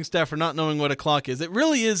 the coaching staff for not knowing what a clock is, it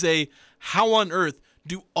really is a how on earth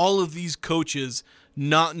do all of these coaches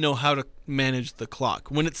not know how to manage the clock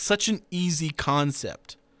when it's such an easy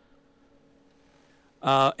concept?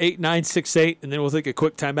 8968, and then we'll take a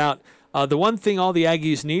quick timeout. The one thing all the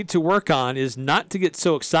Aggies need to work on is not to get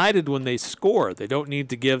so excited when they score. They don't need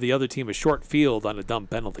to give the other team a short field on a dumb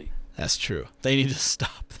penalty. That's true. They need to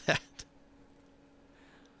stop that.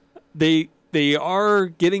 They are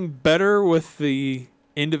getting better with the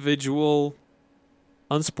individual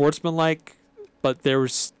unsportsmanlike, but there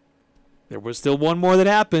was still one more that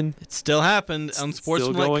happened. It still happened.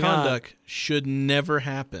 Unsportsmanlike conduct should never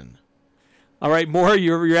happen. All right, more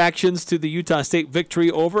your reactions to the Utah State victory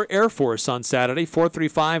over Air Force on Saturday,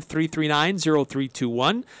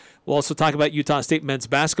 435-339-0321. We'll also talk about Utah State men's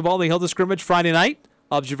basketball. They held a scrimmage Friday night.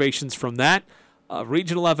 Observations from that.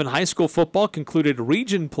 Region 11 high school football concluded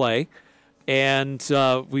region play, and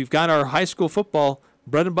we've got our high school football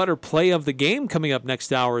bread and butter play of the game coming up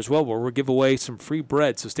next hour as well, where we'll give away some free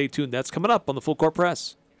bread. So stay tuned. That's coming up on the Full Court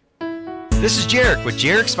Press. This is Jarek with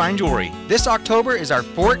Jarek's Fine Jewelry. This October is our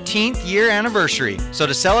 14th year anniversary. So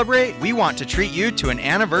to celebrate, we want to treat you to an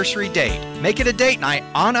anniversary date. Make it a date night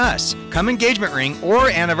on us. Come engagement ring or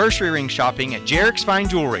anniversary ring shopping at Jarek's Fine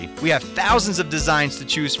Jewelry. We have thousands of designs to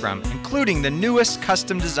choose from, including the newest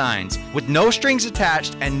custom designs. With no strings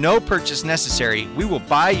attached and no purchase necessary, we will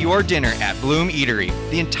buy your dinner at Bloom Eatery.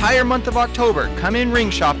 The entire month of October, come in ring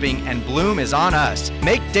shopping and Bloom is on us.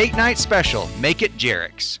 Make date night special. Make it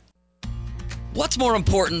Jarek's. What's more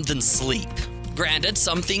important than sleep? Granted,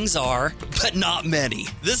 some things are, but not many.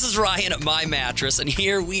 This is Ryan at My Mattress, and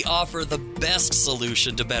here we offer the best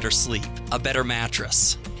solution to better sleep, a better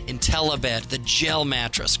mattress. IntelliBed, the gel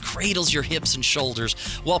mattress, cradles your hips and shoulders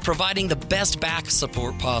while providing the best back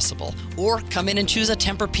support possible. Or come in and choose a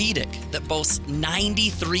Tempur-Pedic that boasts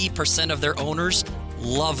 93% of their owners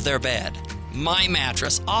love their bed. My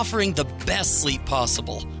Mattress, offering the best sleep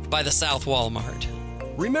possible by the South Walmart.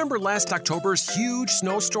 Remember last October's huge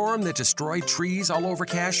snowstorm that destroyed trees all over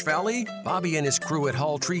Cache Valley? Bobby and his crew at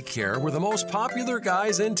Hall Tree Care were the most popular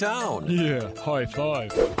guys in town. Yeah, high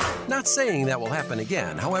five. Not saying that will happen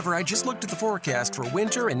again. However, I just looked at the forecast for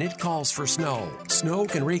winter and it calls for snow. Snow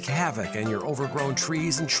can wreak havoc in your overgrown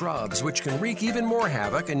trees and shrubs, which can wreak even more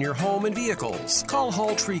havoc in your home and vehicles. Call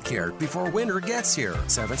Hall Tree Care before winter gets here.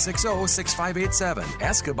 760-6587.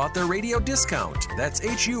 Ask about their radio discount. That's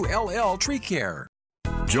HULL Tree Care.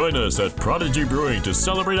 Join us at Prodigy Brewing to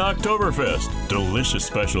celebrate Oktoberfest. Delicious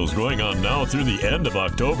specials going on now through the end of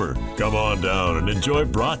October. Come on down and enjoy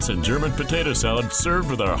brats and German potato salad served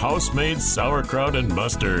with our house-made sauerkraut and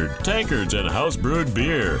mustard, tankards and house-brewed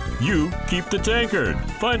beer. You keep the tankard.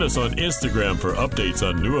 Find us on Instagram for updates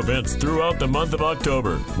on new events throughout the month of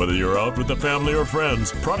October. Whether you're out with the family or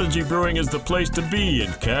friends, Prodigy Brewing is the place to be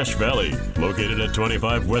in Cache Valley, located at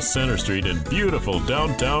 25 West Center Street in beautiful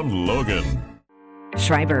downtown Logan.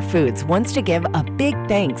 Schreiber Foods wants to give a big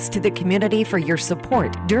thanks to the community for your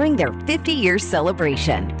support during their 50-year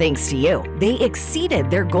celebration. Thanks to you, they exceeded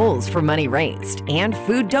their goals for money raised and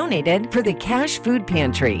food donated for the Cache Food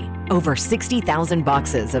Pantry. Over 60,000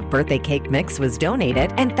 boxes of birthday cake mix was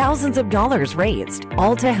donated and thousands of dollars raised,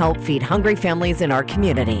 all to help feed hungry families in our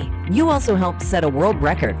community. You also helped set a world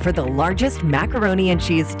record for the largest macaroni and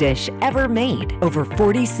cheese dish ever made, over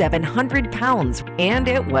 4,700 pounds, and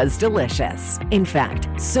it was delicious. In fact,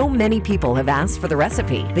 so many people have asked for the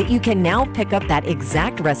recipe that you can now pick up that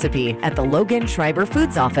exact recipe at the Logan Schreiber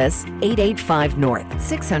Foods office, 885 North,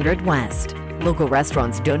 600 West. Local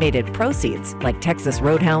restaurants donated proceeds like Texas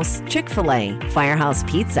Roadhouse, Chick-fil-A, Firehouse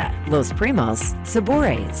Pizza, Los Primos,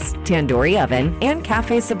 Sabores, Tandoori Oven, and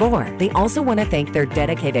Cafe Sabor. They also want to thank their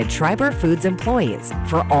dedicated Schreiber Foods employees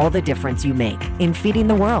for all the difference you make in feeding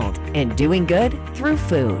the world and doing good through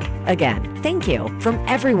food. Again, thank you from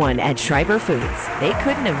everyone at Schreiber Foods. They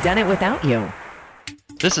couldn't have done it without you.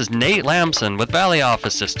 This is Nate Lamson with Valley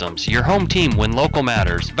Office Systems, your home team when local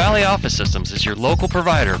matters. Valley Office Systems is your local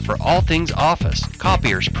provider for all things office,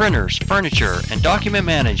 copiers, printers, furniture, and document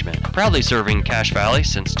management. Proudly serving Cache Valley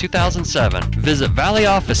since 2007. Visit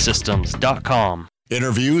valleyofficesystems.com.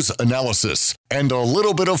 Interviews, analysis, and a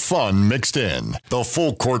little bit of fun mixed in. The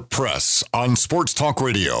Full Court Press on Sports Talk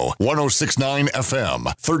Radio, 106.9 FM,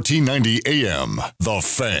 1390 AM. The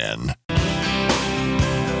Fan.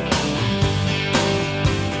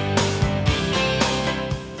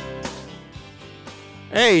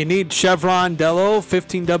 Hey, you need Chevron Delo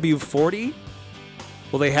 15W40?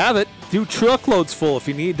 Well, they have it. 2 truckloads full if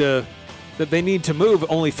you need to. That they need to move.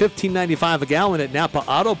 Only $15.95 a gallon at Napa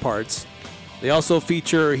Auto Parts. They also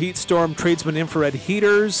feature Heat Storm Tradesman infrared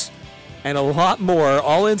heaters and a lot more,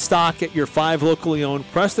 all in stock at your 5 locally owned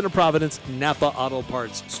Preston and Providence Napa Auto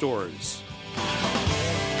Parts stores.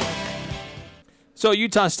 So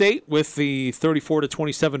Utah State with the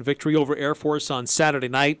 34-27 victory over Air Force on Saturday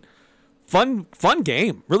night. Fun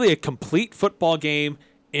game. Really a complete football game,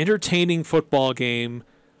 entertaining football game.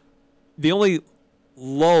 The only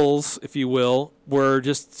lulls, if you will, were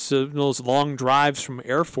just those long drives from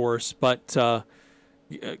Air Force, but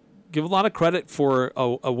give a lot of credit for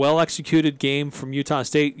a well-executed game from Utah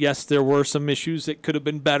State. Yes, there were some issues that could have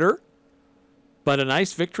been better, but a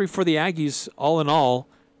nice victory for the Aggies, all in all,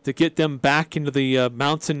 to get them back into the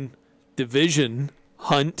Mountain Division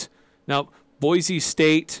hunt. Now, Boise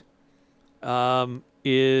State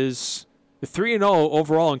is 3-0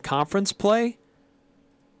 overall in conference play.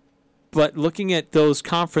 But looking at those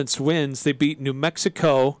conference wins, they beat New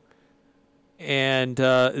Mexico, and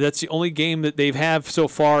that's the only game that they've had so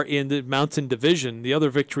far in the Mountain Division. The other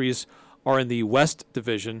victories are in the West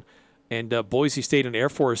Division, and Boise State and Air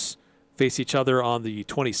Force face each other on the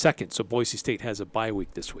 22nd, so Boise State has a bye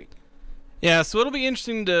week this week. Yeah, so it'll be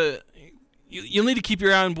interesting to you'll need to keep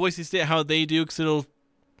your eye on Boise State, how they do, because it'll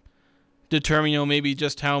determine, maybe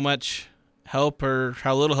just how much help or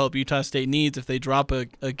how little help Utah State needs if they drop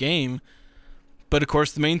a game. But, of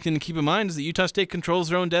course, the main thing to keep in mind is that Utah State controls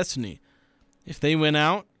their own destiny. If they win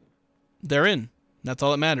out, they're in. That's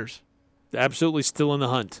all that matters. Absolutely still in the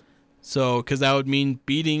hunt. So, because that would mean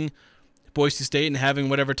beating Boise State and having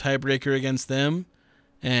whatever tiebreaker against them.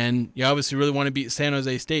 And you obviously really want to beat San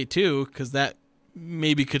Jose State, too, because that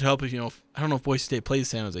maybe could help if, I don't know if Boise State plays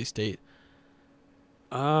San Jose State.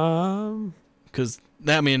 Because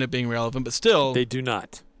that may end up being relevant, but still. They do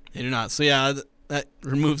not. They do not. So, yeah, that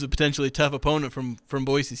removes a potentially tough opponent from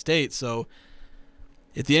Boise State. So,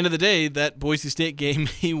 at the end of the day, that Boise State game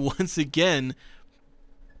may once again,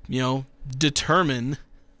 determine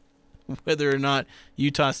whether or not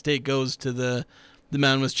Utah State goes to the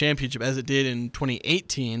Mountain West Championship, as it did in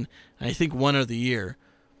 2018, and I think one other year.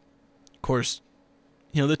 Of course,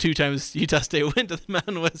 the 2 times Utah State went to the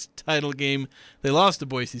Mountain West title game, they lost to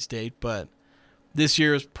Boise State, but this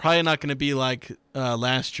year is probably not going to be like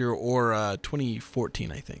last year or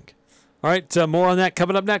 2014, I think. All right, more on that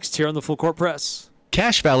coming up next here on the Full Court Press.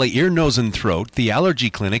 Cache Valley Ear, Nose, and Throat, the Allergy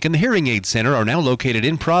Clinic, and the Hearing Aid Center are now located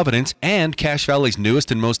in Providence, and Cache Valley's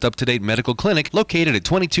newest and most up-to-date medical clinic located at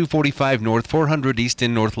 2245 North 400 East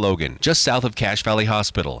in North Logan, just south of Cache Valley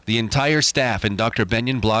Hospital. The entire staff and Dr.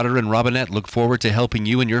 Benyon, Blotter, and Robinette look forward to helping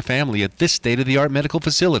you and your family at this state-of-the-art medical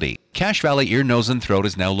facility. Cache Valley Ear, Nose, and Throat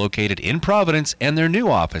is now located in Providence, and their new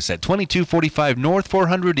office at 2245 North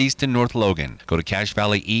 400 East in North Logan. Go to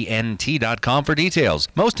CacheValleyENT.com for details.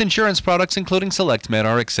 Most insurance products, including Select Med,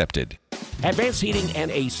 are accepted. Advanced Heating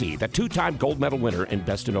and AC, the 2-time gold medal winner in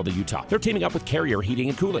Best in Northern Utah. They're teaming up with Carrier Heating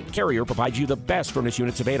and Cooling. Carrier provides you the best furnace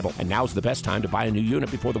units available, and now's the best time to buy a new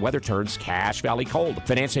unit before the weather turns Cache Valley cold.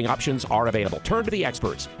 Financing options are available. Turn to the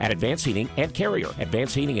experts at Advanced Heating and Carrier.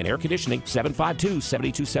 Advanced Heating and Air Conditioning,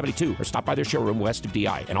 752-7272, or stop by their showroom west of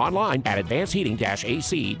DI and online at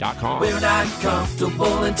advancedheating-ac.com. We're not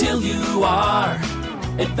comfortable until you are.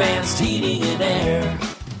 Advanced Heating and Air.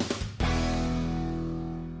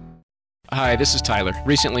 Hi, this is Tyler.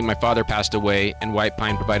 Recently, my father passed away, and White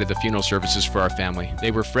Pine provided the funeral services for our family. They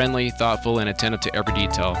were friendly, thoughtful, and attentive to every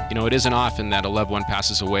detail. It isn't often that a loved one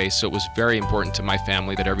passes away, so it was very important to my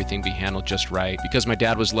family that everything be handled just right. Because my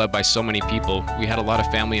dad was loved by so many people, we had a lot of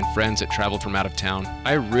family and friends that traveled from out of town.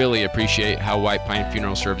 I really appreciate how White Pine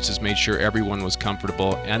Funeral Services made sure everyone was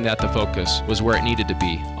comfortable and that the focus was where it needed to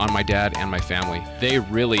be, on my dad and my family. They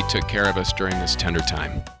really took care of us during this tender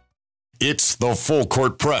time. It's the Full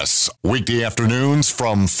Court Press, weekday afternoons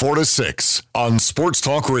from 4 to 6 on Sports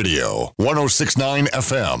Talk Radio, 106.9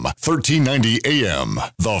 FM, 1390 AM,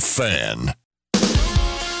 The Fan.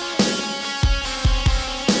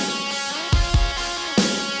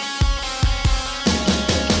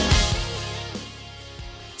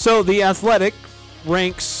 So the Athletic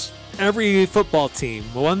ranks every football team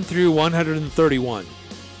 1 through 131.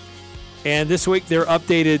 And this week their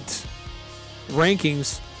updated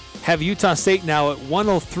rankings have Utah State now at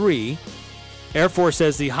 103, Air Force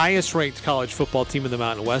has the highest-ranked college football team in the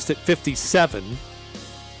Mountain West at 57.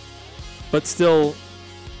 But still,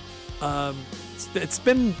 it's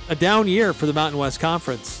been a down year for the Mountain West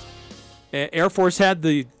Conference. Air Force had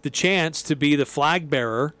the chance to be the flag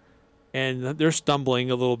bearer, and they're stumbling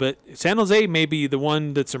a little bit. San Jose may be the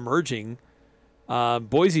one that's emerging.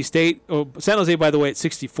 Boise State, San Jose, by the way, at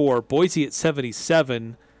 64. Boise at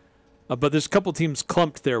 77. But there's a couple teams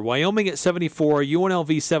clumped there. Wyoming at 74,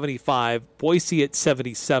 UNLV 75, Boise at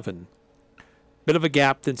 77. Bit of a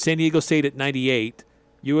gap. Then San Diego State at 98,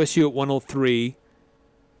 USU at 103,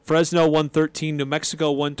 Fresno 113, New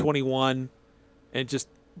Mexico 121, and just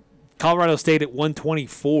Colorado State at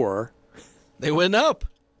 124. They went up.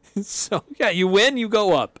 So, yeah, you win, you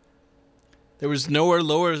go up. There was nowhere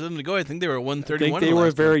lower than to go. I think they were 131. I think they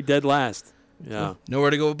were very dead last. Yeah. Nowhere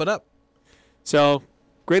to go but up. So,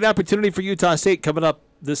 great opportunity for Utah State coming up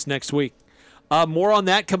this next week. More on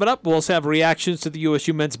that coming up. We'll also have reactions to the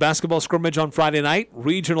USU men's basketball scrimmage on Friday night.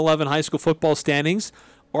 Region 11 high school football standings.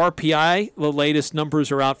 RPI, the latest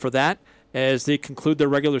numbers are out for that as they conclude their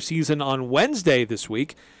regular season on Wednesday this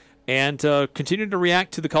week. And continue to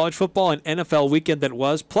react to the college football and NFL weekend that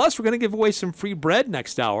was. Plus, we're going to give away some free bread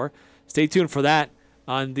next hour. Stay tuned for that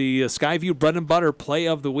on the Skyview Bread and Butter play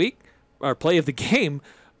of the week, or play of the game,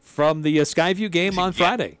 from the Skyview game on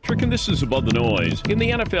Friday. Trick, and this is Above the Noise. In the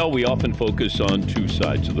NFL, we often focus on two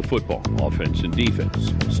sides of the football, offense and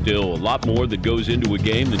defense. Still, a lot more that goes into a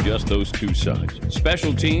game than just those two sides.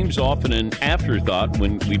 Special teams, often an afterthought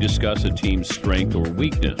when we discuss a team's strength or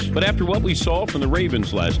weakness. But after what we saw from the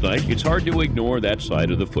Ravens last night, it's hard to ignore that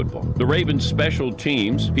side of the football. The Ravens' special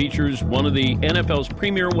teams features one of the NFL's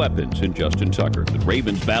premier weapons in Justin Tucker. The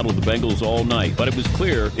Ravens battled the Bengals all night, but it was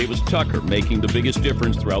clear it was Tucker making the biggest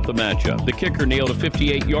difference throughout the matchup. The kicker nailed a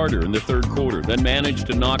 58-yarder in the third quarter, then managed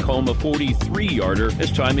to knock home a 43-yarder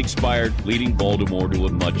as time expired, leading Baltimore to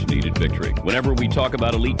a much-needed victory. Whenever we talk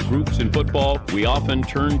about elite groups in football, we often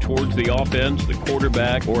turn towards the offense, the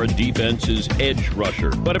quarterback, or a defense's edge rusher.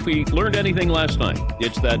 But if we learned anything last night,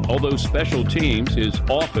 it's that although special teams is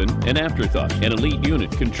often an afterthought, an elite unit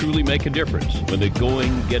can truly make a difference when the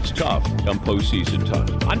going gets tough come postseason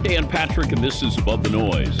time. I'm Dan Patrick, and this is Above the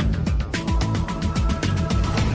Noise.